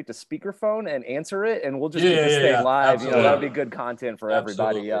go straight to speakerphone and answer it, and we'll just keep Yeah, this yeah, thing yeah. live. Absolutely. That'll be good content for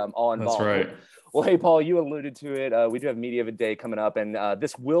everybody Absolutely. all involved. That's right. Well, hey, Paul, you alluded to it. We do have Media Day coming up, and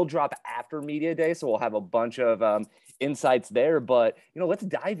this will drop after Media Day, so we'll have a bunch of insights there. But, let's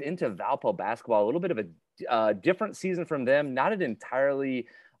dive into Valpo basketball. A little bit of a different season from them, not an entirely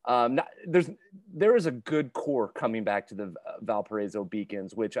there is a good core coming back to the Valparaiso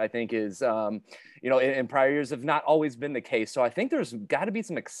Beacons, which I think is, in prior years have not always been the case. So I think there's got to be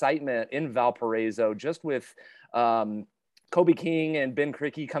some excitement in Valparaiso just with Kobe King and Ben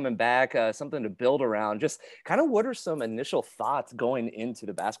Cricky coming back, something to build around. Just kind of what are some initial thoughts going into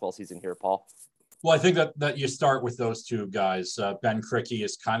the basketball season here, Paul? Well, I think that you start with those two guys. Ben Cricky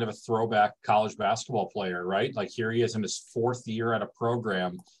is kind of a throwback college basketball player, right? Like here he is in his 4th year at a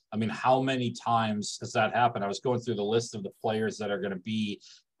program. I mean, how many times has that happened? I was going through the list of the players that are going to be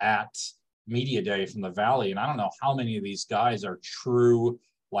at Media Day from the Valley, and I don't know how many of these guys are true,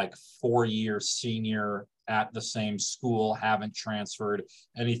 like 4-year senior at the same school, haven't transferred,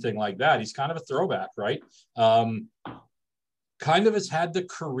 anything like that. He's kind of a throwback, right? Kind of has had the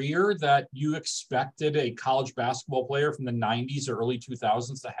career that you expected a college basketball player from the 90s or early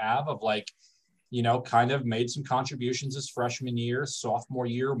 2000s to have, of like, kind of made some contributions his freshman year, sophomore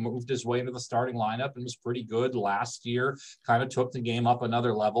year, moved his way into the starting lineup and was pretty good last year, kind of took the game up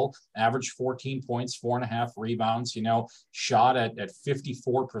another level, averaged 14 points, 4.5 rebounds, shot at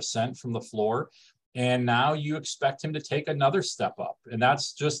 54% from the floor. And now you expect him to take another step up. And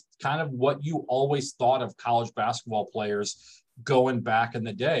that's just kind of what you always thought of college basketball players going back in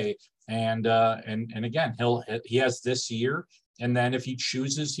the day. And again, he has this year. And then if he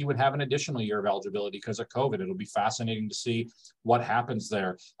chooses, he would have an additional year of eligibility because of COVID. It'll be fascinating to see what happens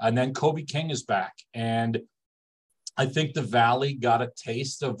there. And then Kobe King is back. And I think the Valley got a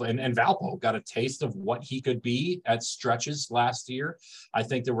taste of, and Valpo got a taste of what he could be at stretches last year. I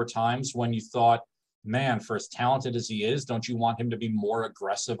think there were times when you thought, man, for as talented as he is, don't you want him to be more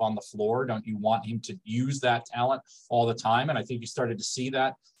aggressive on the floor? Don't you want him to use that talent all the time? And I think you started to see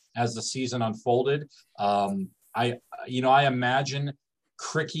that as the season unfolded. I imagine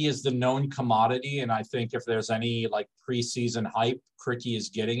Cricky is the known commodity. And I think if there's any like preseason hype, Cricky is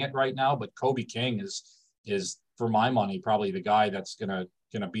getting it right now. But Kobe King is for my money, probably the guy that's gonna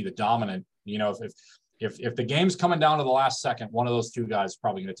be the dominant. If the game's coming down to the last second, one of those two guys is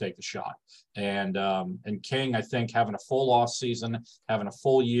probably going to take the shot. And King, I think, having a full off season, having a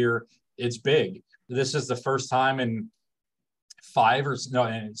full year, it's big. This is the first time in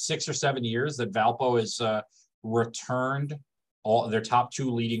 6 or 7 years that Valpo has returned all their top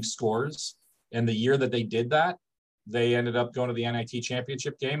 2 leading scorers. And the year that they did that, they ended up going to the NIT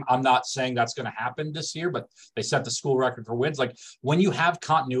championship game. I'm not saying that's going to happen this year, but they set the school record for wins. Like when you have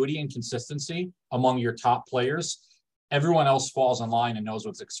continuity and consistency among your top players, everyone else falls in line and knows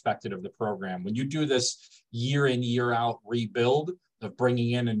what's expected of the program. When you do this year in, year out rebuild of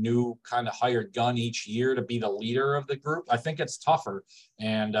bringing in a new kind of hired gun each year to be the leader of the group, I think it's tougher.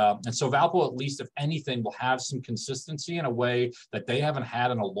 And so Valpo, at least if anything, will have some consistency in a way that they haven't had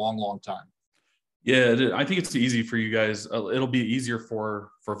in a long, long time. Yeah, I think it's easy for you guys. It'll be easier for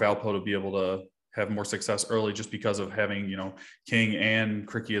Valpo to be able to have more success early just because of having, King and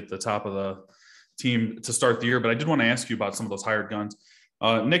Cricky at the top of the team to start the year. But I did want to ask you about some of those hired guns.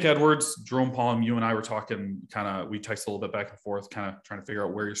 Nick Edwards, Jerome Palm, you and I were talking we texted a little bit back and forth, kind of trying to figure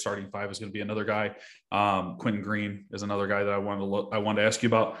out where your starting 5 is going to be. Another guy, Quentin Green is another guy that I wanted to ask you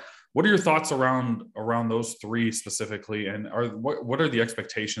about. What are your thoughts around those 3 specifically? And what are the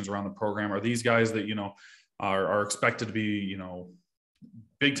expectations around the program? Are these guys that, are expected to be,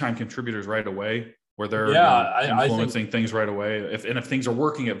 big time contributors right away, where they're influencing things right away? If things are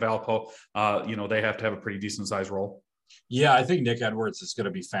working at Valpo, they have to have a pretty decent sized role. Yeah, I think Nick Edwards is going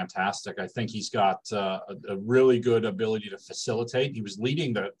to be fantastic. I think he's got a really good ability to facilitate. He was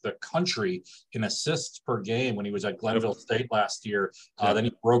leading the country in assists per game when he was at Glenville State last year. Then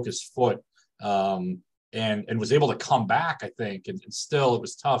he broke his foot and was able to come back, I think, and still it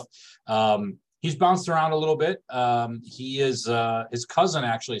was tough. He's bounced around a little bit. He is his cousin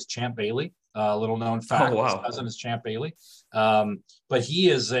actually is Champ Bailey. Little known fact. Oh, wow. His cousin is Champ Bailey. But he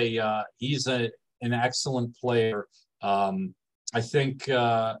is he's an excellent player. I think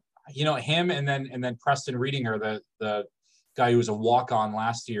him and then Preston Reedinger, the guy who was a walk-on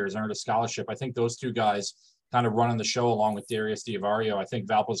last year, has earned a scholarship. I think those 2 guys kind of running the show along with Darius Diavario. I think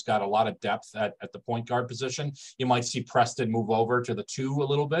Valpo's got a lot of depth at the point guard position. You might see Preston move over to the 2 a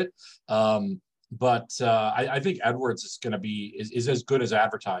little bit. But I think Edwards is going to be is as good as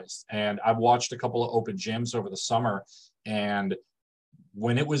advertised. And I've watched a couple of open gyms over the summer, and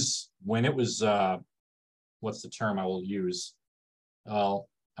when it was what's the term I will use? Well,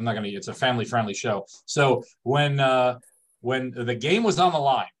 I'm not going to, it's a family friendly show. So when the game was on the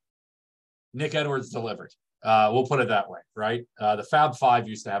line, Nick Edwards delivered. We'll put it that way, right? The Fab Five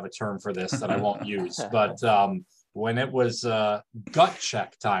used to have a term for this that I won't use, but when it was gut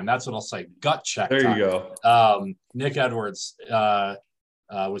check time, that's what I'll say, gut check There time. you go. Nick Edwards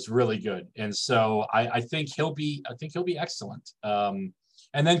was really good, and so I think he'll be excellent.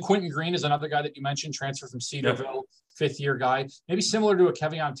 And then Quentin Green is another guy that you mentioned, transfer from Cedarville, fifth-year guy, maybe similar to a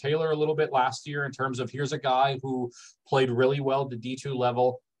Kevion Taylor a little bit last year in terms of here's a guy who played really well at the D2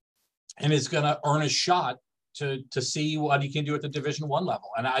 level and is going to earn a shot to see what he can do at the Division I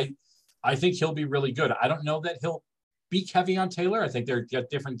level. And I think he'll be really good. I don't know that he'll beat Kevion Taylor. I think they're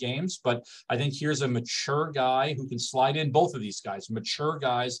different games, but I think here's a mature guy who can slide in, both of these guys, mature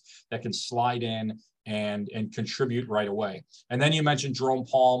guys that can slide in and contribute right away. And then you mentioned Jerome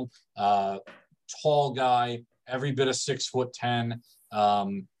Palm, tall guy, every bit of 6'10".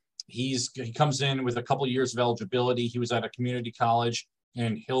 He comes in with a couple of years of eligibility. He was at a community college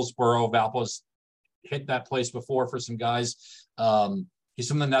in Hillsborough. Valpo's hit that place before for some guys. He's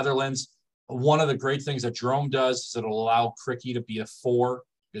from the Netherlands. One of the great things that Jerome does is it'll allow Cricky to be a 4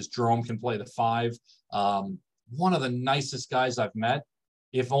 because Jerome can play the 5. One of the nicest guys I've met,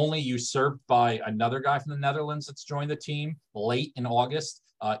 if only usurped by another guy from the Netherlands that's joined the team late in August,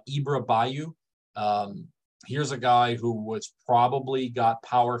 Ibra Bayou. Here's a guy who was probably got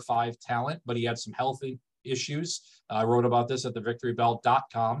Power 5 talent, but he had some healthy issues. I wrote about this at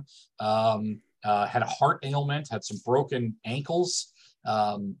thevictorybell.com. Had a heart ailment, had some broken ankles.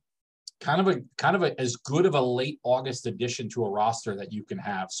 Kind of a as good of a late August addition to a roster that you can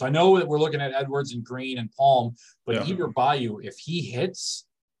have. So I know that we're looking at Edwards and Green and Palm, but Ibra Bayou, if he hits,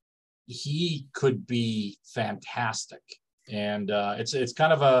 he could be fantastic. And it's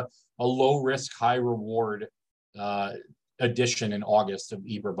kind of a low risk, high reward addition in August of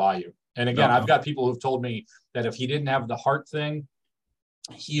Ibra Bayou. And again, I've got people who've told me that if he didn't have the heart thing,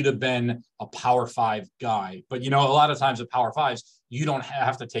 he'd have been a Power 5 guy. But, a lot of times with Power 5s, you don't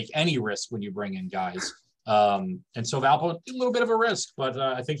have to take any risk when you bring in guys. And so Valpo, a little bit of a risk, but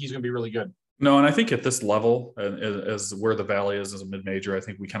I think he's going to be really good. No, and I think at this level, as where the Valley is as a mid-major, I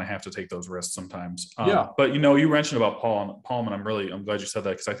think we kind of have to take those risks sometimes. But, you mentioned about Palm, and I'm glad you said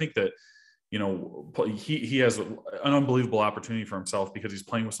that because I think that, he has an unbelievable opportunity for himself because he's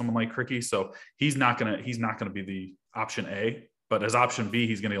playing with someone like Cricky. So he's not gonna be the option A. But as option B,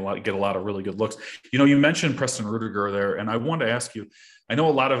 he's going to get a lot of really good looks. You mentioned Preston Rudiger there, and I wanted to ask you, I know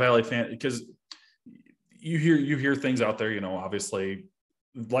a lot of Valley fans, because you hear things out there, obviously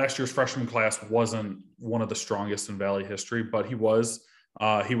last year's freshman class wasn't one of the strongest in Valley history, but he was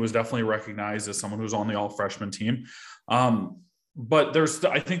definitely recognized as someone who's on the all freshman team. But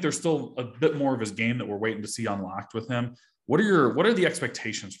I think there's still a bit more of his game that we're waiting to see unlocked with him. What are the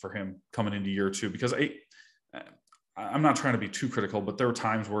expectations for him coming into year 2? Because I'm not trying to be too critical, but there were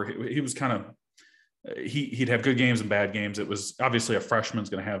times where he was kind of, he'd have good games and bad games. It was obviously a freshman's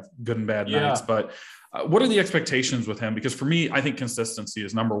going to have good and bad nights, but what are the expectations with him? Because for me, I think consistency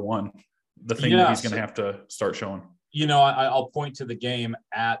is number one, the thing that he's going to have to start showing. I'll point to the game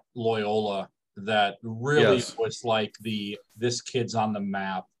at Loyola that really was like this kid's on the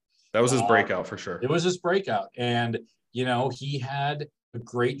map. That was his breakout for sure. It was his breakout. And, he had a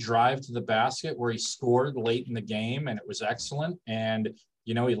great drive to the basket where he scored late in the game and it was excellent. And,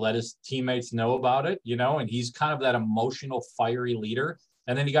 he let his teammates know about it, and he's kind of that emotional, fiery leader.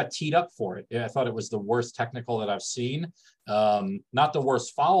 And then he got teed up for it. I thought it was the worst technical that I've seen. Not the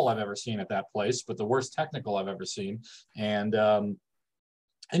worst foul I've ever seen at that place, but the worst technical I've ever seen. And then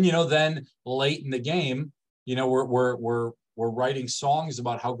late in the game, we're writing songs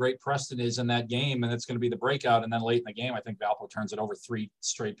about how great Preston is in that game, and it's going to be the breakout. And then late in the game, I think Valpo turns it over 3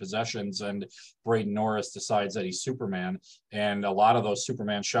 straight possessions, and Braden Norris decides that he's Superman. And a lot of those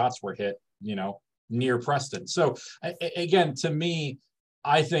Superman shots were hit, near Preston. So again, to me,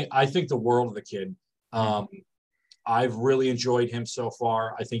 I think the world of the kid. I've really enjoyed him so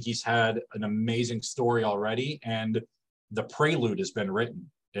far. I think he's had an amazing story already, and the prelude has been written.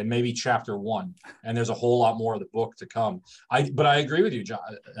 And maybe chapter 1, and there's a whole lot more of the book to come. But I agree with you, John.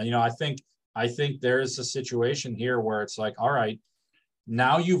 I think there's a situation here where it's like, all right,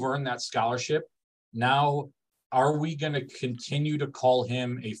 now you've earned that scholarship. Now, are we going to continue to call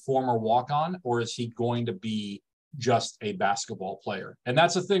him a former walk-on, or is he going to be just a basketball player? And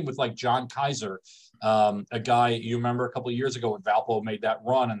that's the thing with like John Kaiser, a guy you remember a couple of years ago when Valpo made that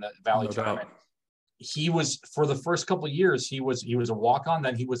run in the Valley tournament. He was, for the first couple of years, he was a walk-on,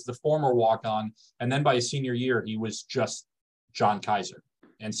 then he was the former walk-on, and then by his senior year, he was just John Kaiser.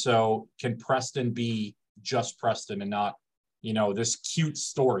 And so can Preston be just Preston and not, this cute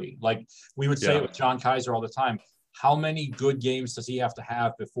story. Like we would say with John Kaiser all the time, how many good games does he have to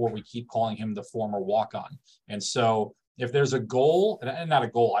have before we keep calling him the former walk-on? And so if there's a goal, and not a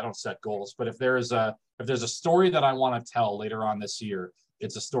goal, I don't set goals, but if there's a story that I want to tell later on this year,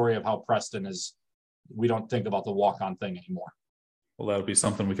 it's a story of how Preston is, we don't think about the walk-on thing anymore. Well, that would be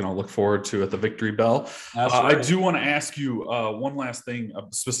something we can all look forward to at the Victory Bell. That's right. I do want to ask you one last thing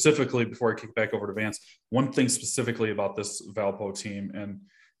specifically before I kick back over to Vance. One thing specifically about this Valpo team, and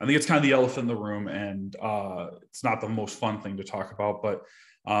I think it's kind of the elephant in the room, and it's not the most fun thing to talk about, but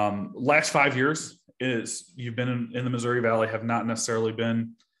last 5 years is you've been in the Missouri Valley, have not necessarily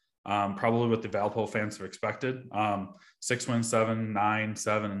been probably what the Valpo fans have expected. 6 wins, 7, 9,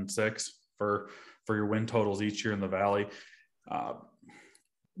 7, and 6 for your win totals each year in the Valley.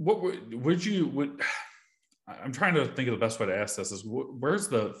 What would you I'm trying to think of the best way to ask this is where's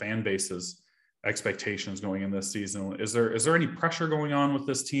the fan base's expectations going in this season? Is there any pressure going on with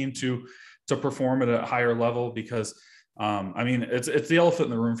this team to perform at a higher level? Because I mean, it's the elephant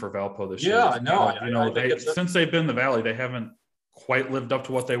in the room for Valpo this year. Yeah, no, since they've been in the Valley, they haven't quite lived up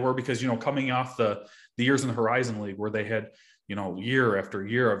to what they were, because coming off the years in the Horizon League where they had year after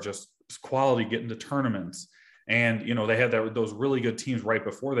year of just quality getting to tournaments, and they had those really good teams right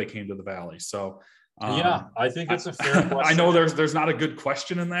before they came to the Valley. So yeah, I think it's a fair question. I know there's not a good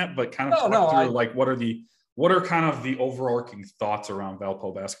question in that, but kind of talk through like what are kind of the overarching thoughts around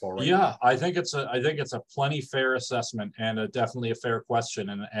Valpo basketball right now? Yeah, I think it's a plenty fair assessment and definitely a fair question.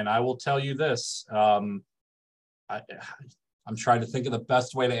 And I will tell you this, I'm trying to think of the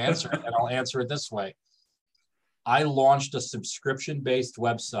best way to answer it, and I'll answer it this way. I launched a subscription-based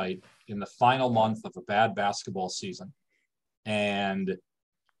website in the final month of a bad basketball season. And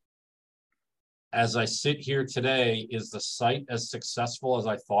as I sit here today, is the site as successful as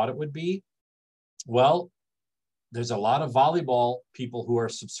I thought it would be? Well, there's a lot of volleyball people who are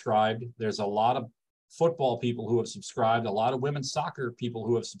subscribed. There's a lot of football people who have subscribed, a lot of women's soccer people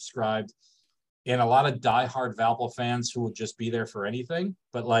who have subscribed, and a lot of diehard Valpo fans who would just be there for anything.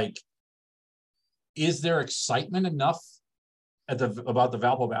 But like, is there excitement enough about the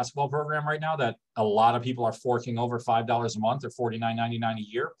Valpo basketball program right now that a lot of people are forking over $5 a month or $49.99 a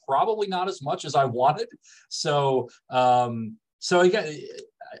year? Probably not as much as I wanted. So again,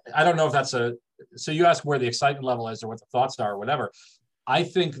 I don't know if that's so you ask where the excitement level is or what the thoughts are or whatever. I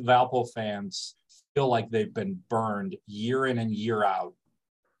think Valpo fans feel like they've been burned year in and year out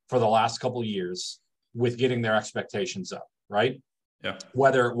for the last couple of years with getting their expectations up, right? Yeah.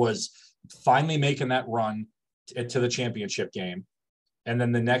 Whether it was finally making that run to the championship game, and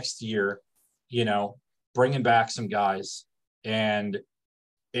then the next year, bringing back some guys and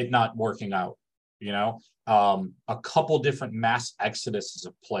it not working out, a couple different mass exoduses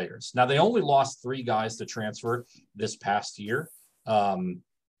of players. Now they only lost 3 guys to transfer this past year. Sheldon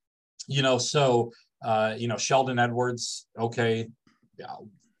Edwards, okay.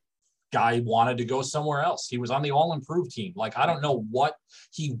 Guy wanted to go somewhere else. He was on the all-improved team. Like, I don't know what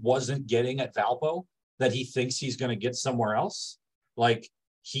he wasn't getting at Valpo that he thinks he's going to get somewhere else. Like,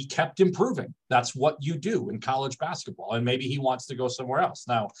 he kept improving. That's what you do in college basketball. And maybe he wants to go somewhere else.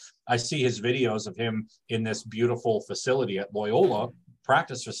 Now, I see his videos of him in this beautiful facility at Loyola,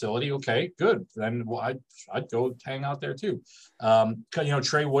 practice facility. Okay, good. Then I'd go hang out there too.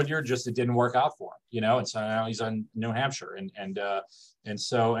 Trey Woodyard, it didn't work out for him, and so now he's on New Hampshire. And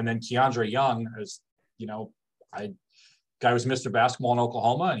then Keandre Young is, guy was Mr. Basketball in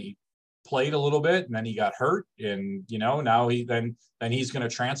Oklahoma, and he played a little bit, and then he got hurt, and now he's going to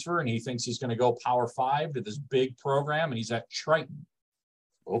transfer, and he thinks he's going to go Power 5 to this big program, and he's at Triton.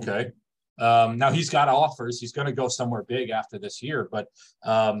 Okay. Now he's got offers. He's going to go somewhere big after this year, but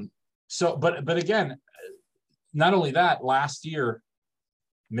again, not only that, last year,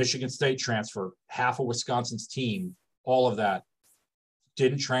 Michigan State transfer, half of Wisconsin's team, all of that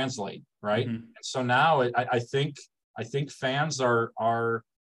didn't translate, right? Mm-hmm. And so now I think fans are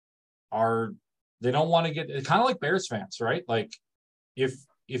they don't want to get, kind of like Bears fans, right? Like if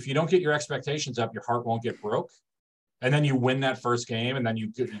you don't get your expectations up, your heart won't get broke. And then you win that first game, and then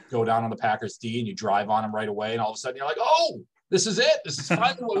you go down on the Packers D and you drive on them right away, and all of a sudden you're like, oh, this is it. This is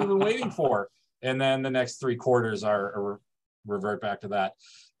finally what we've been waiting for. And then the next 3 quarters are revert back to that.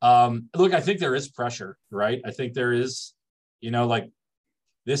 Look, I think there is pressure, right? I think there is,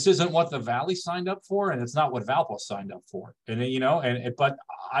 this isn't what the Valley signed up for, and it's not what Valpo signed up for. And but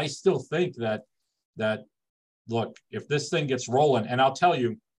I still think that look, if this thing gets rolling, and I'll tell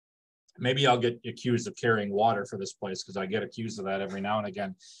you, maybe I'll get accused of carrying water for this place, because I get accused of that every now and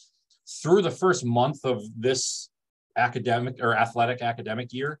again. Through the first month of this athletic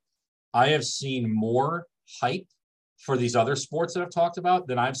academic year, I have seen more hype for these other sports that I've talked about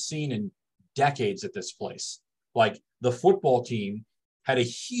than I've seen in decades at this place. Like the football team had a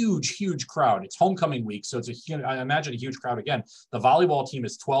huge crowd. It's homecoming week, so I imagine a huge crowd again. The volleyball team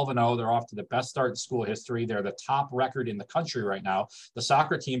is 12-0. They're off to the best start in school history. They're the top record in the country right now. The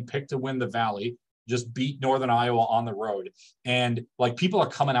soccer team picked to win the Valley, just beat Northern Iowa on the road. And like people are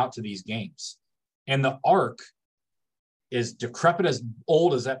coming out to these games. And the Arc, as decrepit, as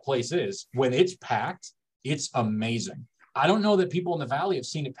old as that place is, when it's packed, it's amazing. I don't know that people in the Valley have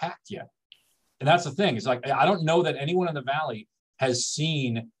seen it packed yet. And that's the thing. It's like, I don't know that anyone in the Valley has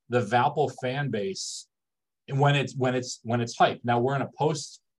seen the Valpo fan base when it's hyped. Now we're in a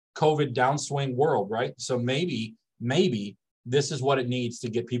post-COVID downswing world, right? So maybe this is what it needs to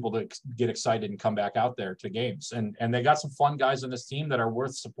get people to get excited and come back out there to games. And they got some fun guys on this team that are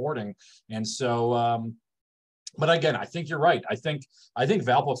worth supporting. And so, but again, I think you're right. I think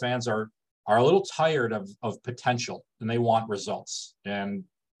Valpo fans are a little tired of potential and they want results. And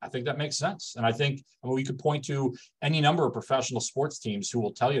I think that makes sense. And I think we could point to any number of professional sports teams who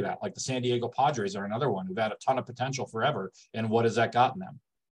will tell you that, like the San Diego Padres are another one who've had a ton of potential forever. And what has that gotten them?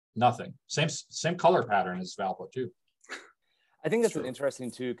 Nothing. Same color pattern as Valpo too. I think that's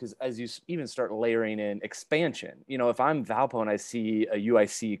interesting too, because as you even start layering in expansion, if I'm Valpo and I see a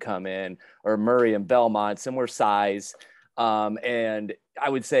UIC come in or Murray and Belmont, similar size, and I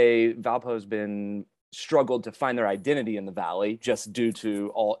would say Valpo has been struggled to find their identity in the Valley just due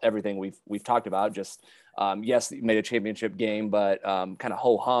to everything we've talked about. Just yes, made a championship game, but kind of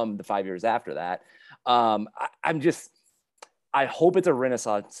ho-hum the 5 years after that. I hope it's a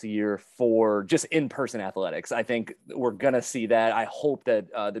renaissance year for just in-person athletics. I think we're going to see that. I hope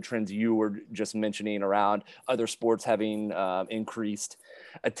that the trends you were just mentioning around other sports having increased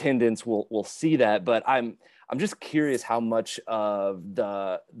attendance, we'll see that. But I'm just curious how much of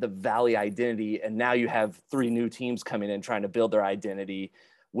the Valley identity, and now you have 3 new teams coming in trying to build their identity,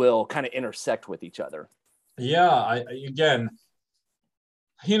 will kind of intersect with each other. Yeah,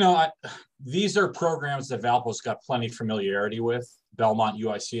 these are programs that Valpo's got plenty of familiarity with, Belmont,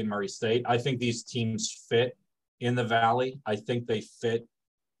 UIC, and Murray State. I think these teams fit in the Valley. I think they fit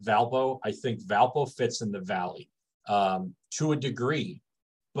Valpo. I think Valpo fits in the Valley to a degree.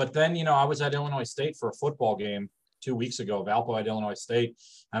 But then, I was at Illinois State for a football game 2 weeks ago, Valpo at Illinois State,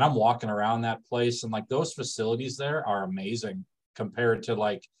 and I'm walking around that place, and like those facilities there are amazing compared to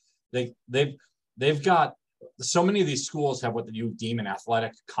like they've got so many of these schools have what you deem an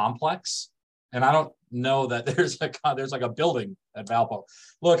athletic complex, and I don't know that there's like a building at Valpo.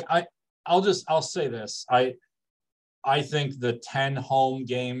 Look, I'll say this. I think the 10 home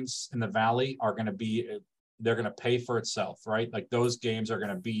games in the Valley are going to they're going to pay for itself, right? Like those games are going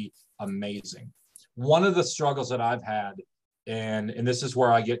to be amazing. One of the struggles that I've had, and this is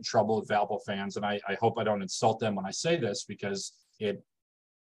where I get in trouble with Valpo fans, and I hope I don't insult them when I say this, because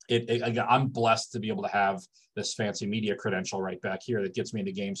I'm blessed to be able to have this fancy media credential right back here that gets me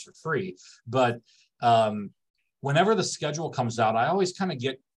into games for free. But whenever the schedule comes out, I always kind of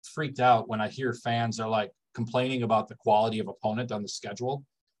get freaked out when I hear fans are like complaining about the quality of opponent on the schedule.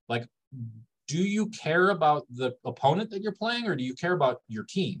 Like, do you care about the opponent that you're playing, or do you care about your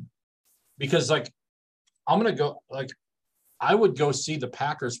team? Because like, I would go see the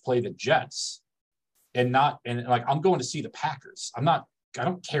Packers play the Jets and I'm going to see the Packers. I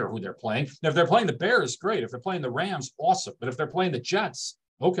don't care who they're playing. Now, if they're playing the Bears, great. If they're playing the Rams, awesome. But if they're playing the Jets,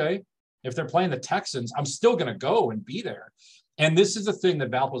 okay. If they're playing the Texans, I'm still going to go and be there. And this is the thing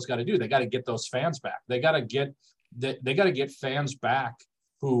that Valpo's got to do. They got to get those fans back. They got to get fans back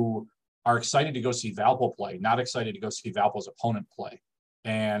who are excited to go see Valpo play, not excited to go see Valpo's opponent play.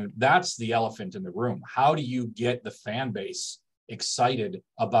 And that's the elephant in the room. How do you get the fan base excited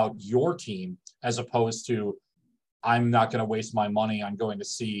about your team as opposed to, I'm not going to waste my money on going to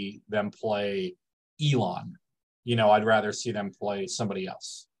see them play Elon. I'd rather see them play somebody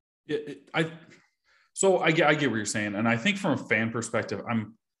else. I get what you're saying. And I think from a fan perspective,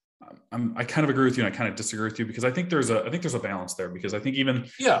 I kind of agree with you and I kind of disagree with you, because I think there's a balance there, because I think even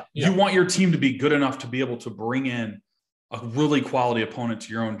you want your team to be good enough to be able to bring in a really quality opponent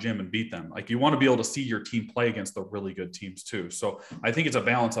to your own gym and beat them. Like, you want to be able to see your team play against the really good teams too. So I think it's a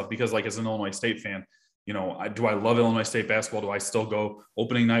balance of, because like as an Illinois State fan, do I love Illinois State basketball? Do I still go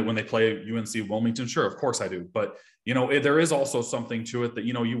opening night when they play UNC Wilmington? Sure, of course I do. But, there is also something to it that,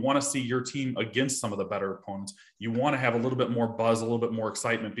 you want to see your team against some of the better opponents. You want to have a little bit more buzz, a little bit more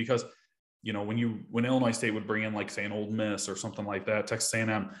excitement, because, when Illinois State would bring in, like, say, an Ole Miss or something like that, Texas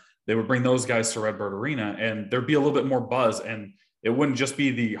A&M, they would bring those guys to Redbird Arena, and there'd be a little bit more buzz, and it wouldn't just be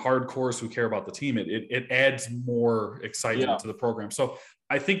the hardcores who care about the team. It adds more excitement to the program. So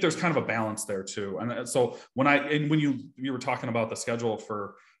I think there's kind of a balance there too. And so when you were talking about the schedule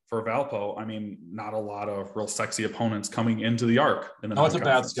for Valpo, I mean, not a lot of real sexy opponents coming into the Arc in the No, it's a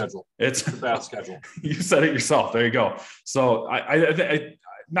bad schedule. It's a bad schedule. You said it yourself. There you go. So I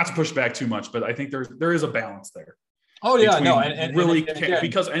not to push back too much, but I think there is a balance there. Oh yeah, no, and really and again,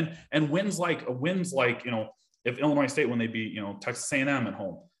 because wins like if Illinois State, when they beat Texas A&M at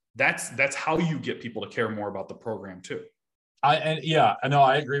home, that's how you get people to care more about the program too. I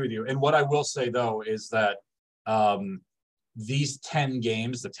agree with you. And what I will say though is that these 10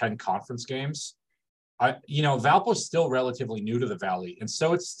 games, the 10 conference games, Valpo's still relatively new to the Valley, and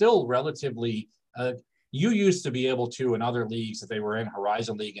so it's still relatively. You used to be able to in other leagues that they were in,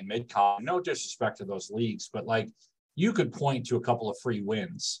 Horizon League and Mid-Con. No disrespect to those leagues, but like you could point to a couple of free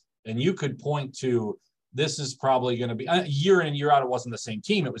wins, and you could point to this is probably going to be year in and year out. It wasn't the same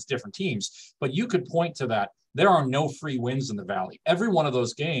team; it was different teams, but you could point to that. There are no free wins in the Valley. Every one of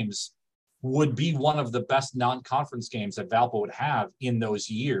those games would be one of the best non-conference games that Valpo would have in those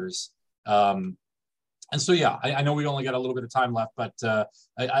years. And so, yeah, I know we only got a little bit of time left, but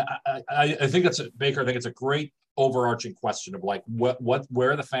I think Baker. I think it's a great overarching question of like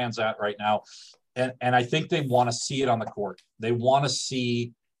where are the fans at right now, and I think they want to see it on the court. They want to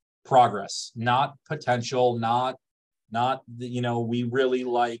see progress, not potential, not we really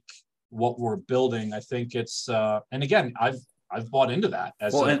like what we're building. I think it's and again, I've bought into that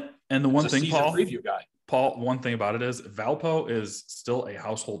as and the one thing, Paul, preview guy. Paul, one thing about it is Valpo is still a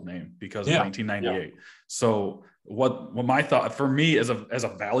household name because of 1998. Yeah. So what my thought for me as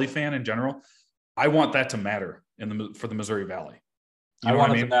a Valley fan in general, I want that to matter for the Missouri Valley. I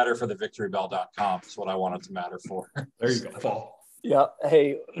want it to matter for the victorybell.com. That's what I want it to matter for. There you go, Paul. Yeah.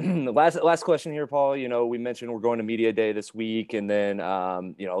 Hey, last question here, Paul. We mentioned we're going to media day this week, and then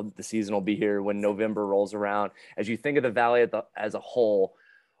the season will be here when November rolls around. As you think of the Valley as a whole,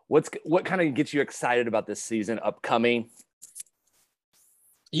 what kind of gets you excited about this season upcoming?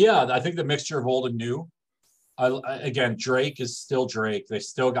 Yeah, I think the mixture of old and new. Again, Drake is still Drake.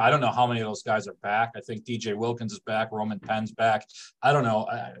 I don't know how many of those guys are back. I think DJ Wilkins is back. Roman Penn's back. I don't know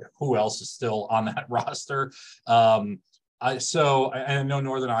who else is still on that roster. I know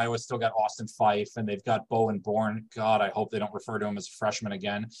Northern Iowa still got Austin Fife, and they've got Bowen Bourne. God, I hope they don't refer to him as a freshman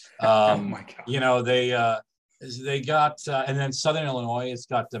again. Oh my God. They got, and then Southern Illinois has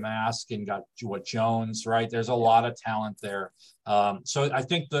got Damask and got Jones, right? There's a lot of talent there. So I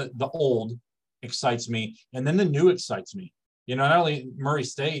think the old excites me, and then the new excites me. Not only Murray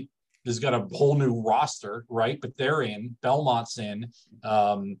State has got a whole new roster, right? But they're in, Belmont's in.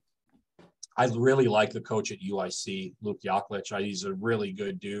 I really like the coach at UIC, Luke Yaklich. He's a really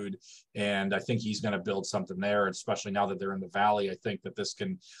good dude, and I think he's going to build something there, especially now that they're in the Valley. I think that this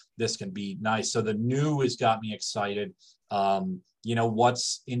can be nice. So the new has got me excited.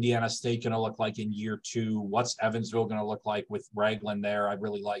 What's Indiana State going to look like in year 2? What's Evansville going to look like with Ragland there? I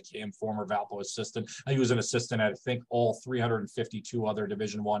really like him, former Valpo assistant. He was an assistant at, I think, all 352 other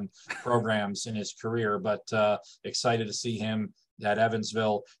Division I programs in his career, but excited to see him at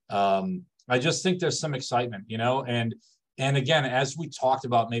Evansville. I just think there's some excitement, and again, as we talked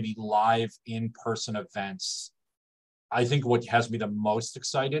about maybe live in-person events, I think what has me the most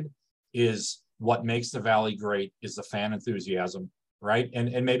excited is what makes the Valley great is the fan enthusiasm, right?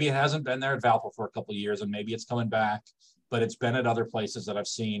 And maybe it hasn't been there at Valpo for a couple of years, and maybe it's coming back, but it's been at other places that I've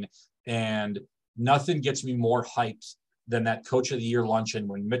seen, and nothing gets me more hyped than that Coach of the Year luncheon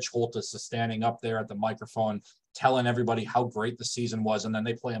when Mitch Holtis is standing up there at the microphone telling everybody how great the season was, and then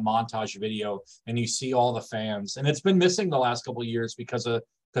they play a montage video and you see all the fans, and it's been missing the last couple of years because of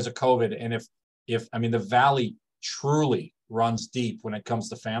COVID. And if the Valley truly runs deep when it comes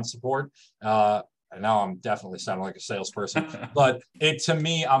to fan support, and now I'm definitely sounding like a salesperson, but to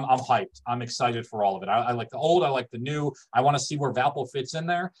me, I'm hyped. I'm excited for all of it. I like the old, I like the new. I want to see where Valpo fits in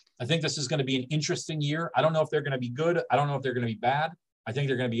there. I think this is going to be an interesting year. I don't know if they're going to be good. I don't know if they're going to be bad. I think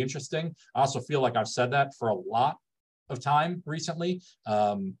they're going to be interesting. I also feel like I've said that for a lot of time recently.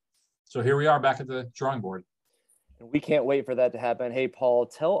 So here we are back at the drawing board. We can't wait for that to happen. Hey, Paul,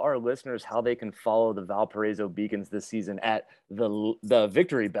 tell our listeners how they can follow the Valparaiso Beacons this season at the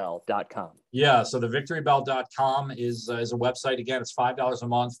victorybell.com. Yeah, so the victorybell.com is a website. Again, it's $5 a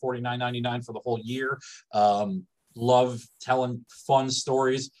month, $49.99 for the whole year. Love telling fun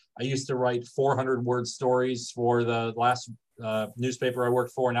stories. I used to write 400-word stories for the last newspaper I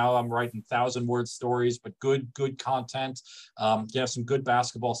worked for. Now I'm writing 1,000-word stories, but good content. Some good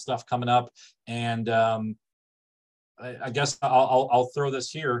basketball stuff coming up. And I guess I'll throw this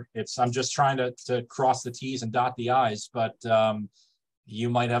here. I'm just trying to cross the T's and dot the I's, but you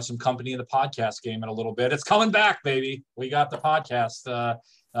might have some company in the podcast game in a little bit. It's coming back, baby. We got the podcast.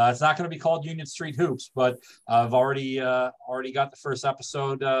 It's not going to be called Union Street Hoops, but I've already got the first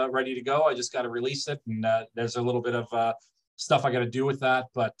episode ready to go. I just got to release it, and there's a little bit of stuff I got to do with that.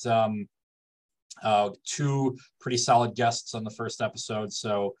 But two pretty solid guests on the first episode,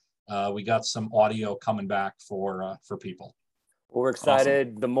 so we got some audio coming back for people. Well, we're excited.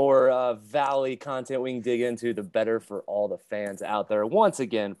 Awesome. The more Valley content we can dig into, the better for all the fans out there. Once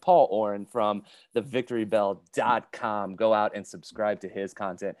again, Paul Oren from thevictorybell.com. Go out and subscribe to his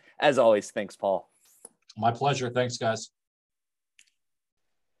content. As always, thanks, Paul. My pleasure. Thanks, guys.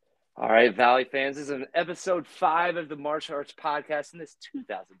 All right, Valley fans, this is an episode 5 of the March Arch podcast in this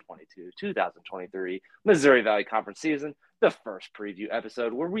 2022-2023 Missouri Valley Conference season, the first preview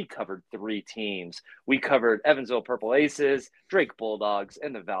episode where we covered 3 teams. We covered Evansville Purple Aces, Drake Bulldogs,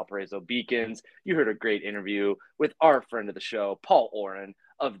 and the Valparaiso Beacons. You heard a great interview with our friend of the show, Paul Oren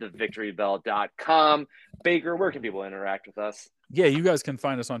of thevictorybell.com. Baker, where can people interact with us? Yeah, you guys can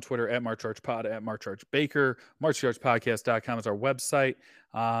find us on Twitter at MarchArchPod, at MarchArchBaker. MarchArchPodcast.com is our website.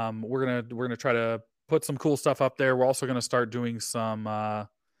 We're gonna try to put some cool stuff up there. We're also gonna start doing some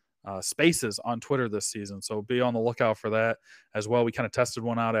spaces on Twitter this season, so be on the lookout for that as well. We kind of tested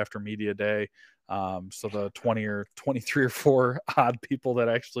one out after media day. So the 20 or 23 or 4 odd people that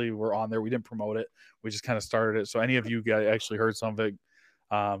actually were on there, we didn't promote it. We just kind of started it. So any of you guys actually heard some of it,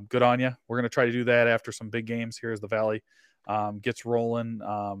 good on you. We're going to try to do that after some big games here as the Valley gets rolling,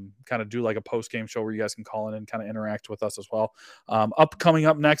 kind of do like a post-game show where you guys can call in and kind of interact with us as well. Coming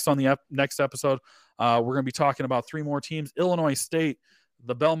up next on the next episode, we're going to be talking about 3 more teams: Illinois State,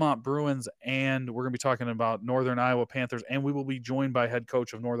 the Belmont Bruins, and we're going to be talking about Northern Iowa Panthers, and we will be joined by head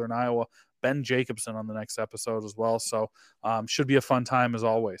coach of Northern Iowa, Ben Jacobson, on the next episode as well. So should be a fun time as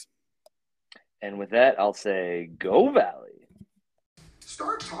always. And with that, I'll say, go Valley.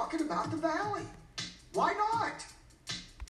 Start talking about the Valley. Why not?